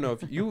don't know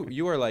if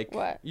you are like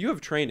What? you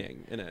have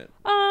training in it,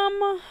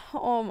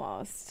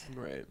 Almost.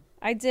 right?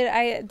 I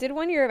did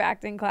 1 year of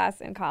acting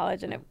class in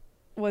college, and it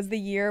was the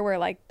year where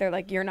like they're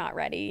like, you're not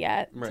ready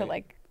yet to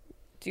like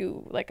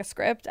do like a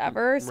script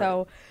ever.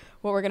 So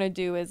what we're gonna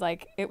do is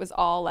like, it was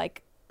all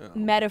like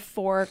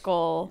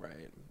metaphorical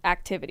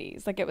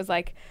activities. Like it was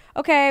like,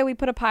 okay, we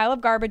put a pile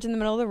of garbage in the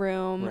middle of the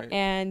room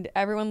and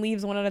everyone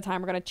leaves one at a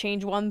time. We're gonna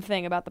change one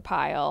thing about the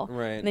pile.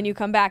 And then you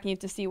come back and you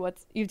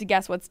have to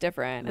guess what's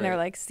different. And they're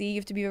like, see, you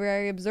have to be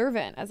very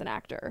observant as an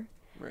actor.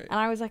 And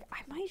I was like, I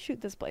might shoot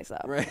this place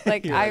up.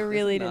 Like I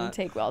really didn't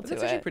take well to it.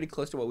 That's actually pretty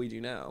close to what we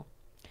do now.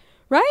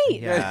 Right.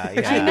 Yeah.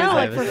 I know,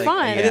 like for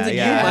fun. And it's like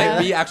you might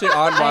be actually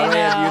on Broadway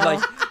and you like,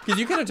 because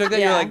you kind of took that,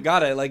 you're like,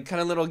 got it, like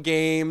kind of little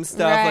game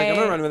stuff. Like I'm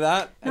gonna run with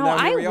that. And no,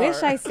 now here I we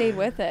wish are. I stayed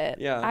with it.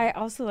 Yeah. I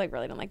also like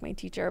really don't like my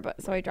teacher,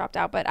 but so I dropped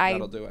out. But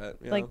That'll do it.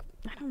 Yeah. Like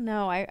I don't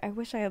know. I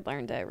wish I had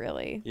learned it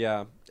really.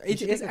 Yeah.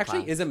 It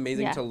actually is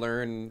amazing to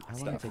learn I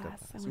stuff. want to take a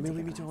class.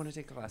 Maybe me too. I want to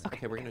take the class.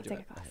 Okay, we're gonna do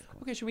it.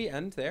 Okay, should we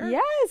end there?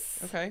 Yes.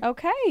 Okay.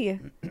 Okay.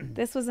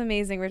 This was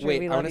amazing, Richard. Wait,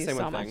 we I love wanna you say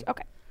so one much. thing.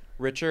 Okay.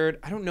 Richard,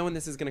 I don't know when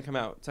this is going to come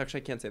out, so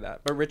actually I can't say that.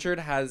 But Richard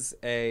has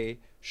a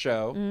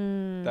show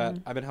that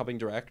I've been helping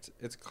direct.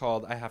 It's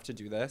called I Have to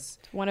Do This.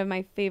 It's one of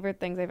my favorite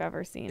things I've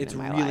ever seen It's in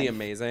my really life.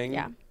 amazing.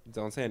 Yeah.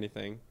 Don't say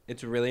anything.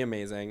 It's really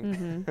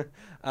amazing.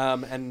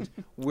 And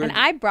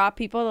I brought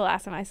people the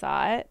last time I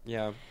saw it.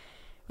 Yeah.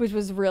 Which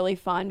was really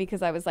fun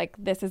because I was like,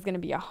 this is going to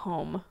be a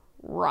home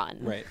run.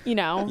 Right. You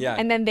know? Yeah.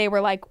 And then they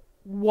were like,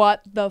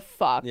 what the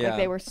fuck? Yeah. Like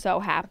they were so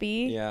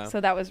happy. Yeah. So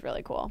that was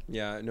really cool.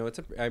 Yeah, no,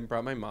 I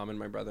brought my mom and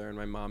my brother, and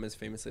my mom is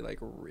famously like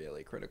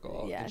really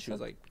critical. Yeah, and she was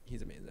like,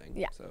 he's amazing.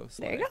 Yeah. So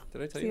there you go.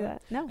 Did I tell See you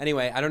that? No.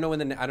 Anyway, I don't know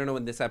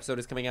when this episode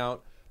is coming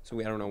out, so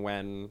I don't know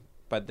when,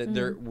 but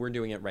we're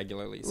doing it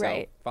regularly.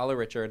 So follow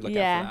Richard. Look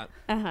out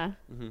for that.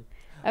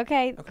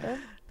 Okay.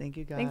 Thank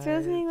you guys. Thanks for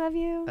listening. Love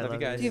you. Love you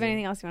guys. Do you have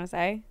anything else you want to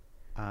say?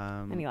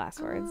 Any last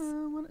words?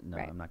 No,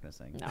 I'm not gonna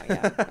sing. No,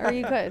 yeah. Or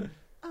you could.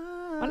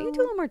 Why don't you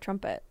do a little more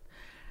trumpet?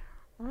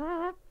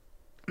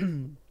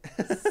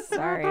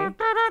 Sorry.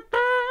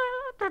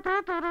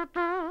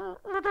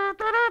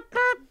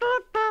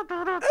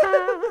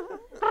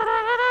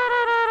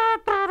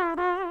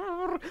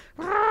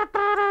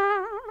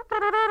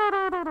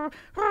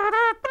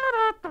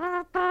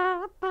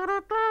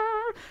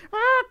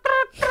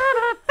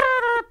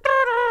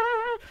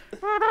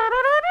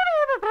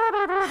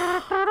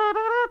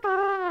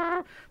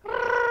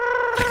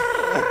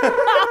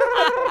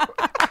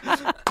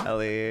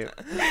 Ellie.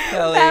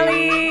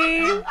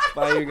 Ellie.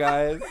 Bye, you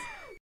guys.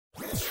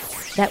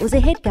 That was a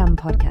HeadGum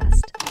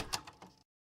podcast.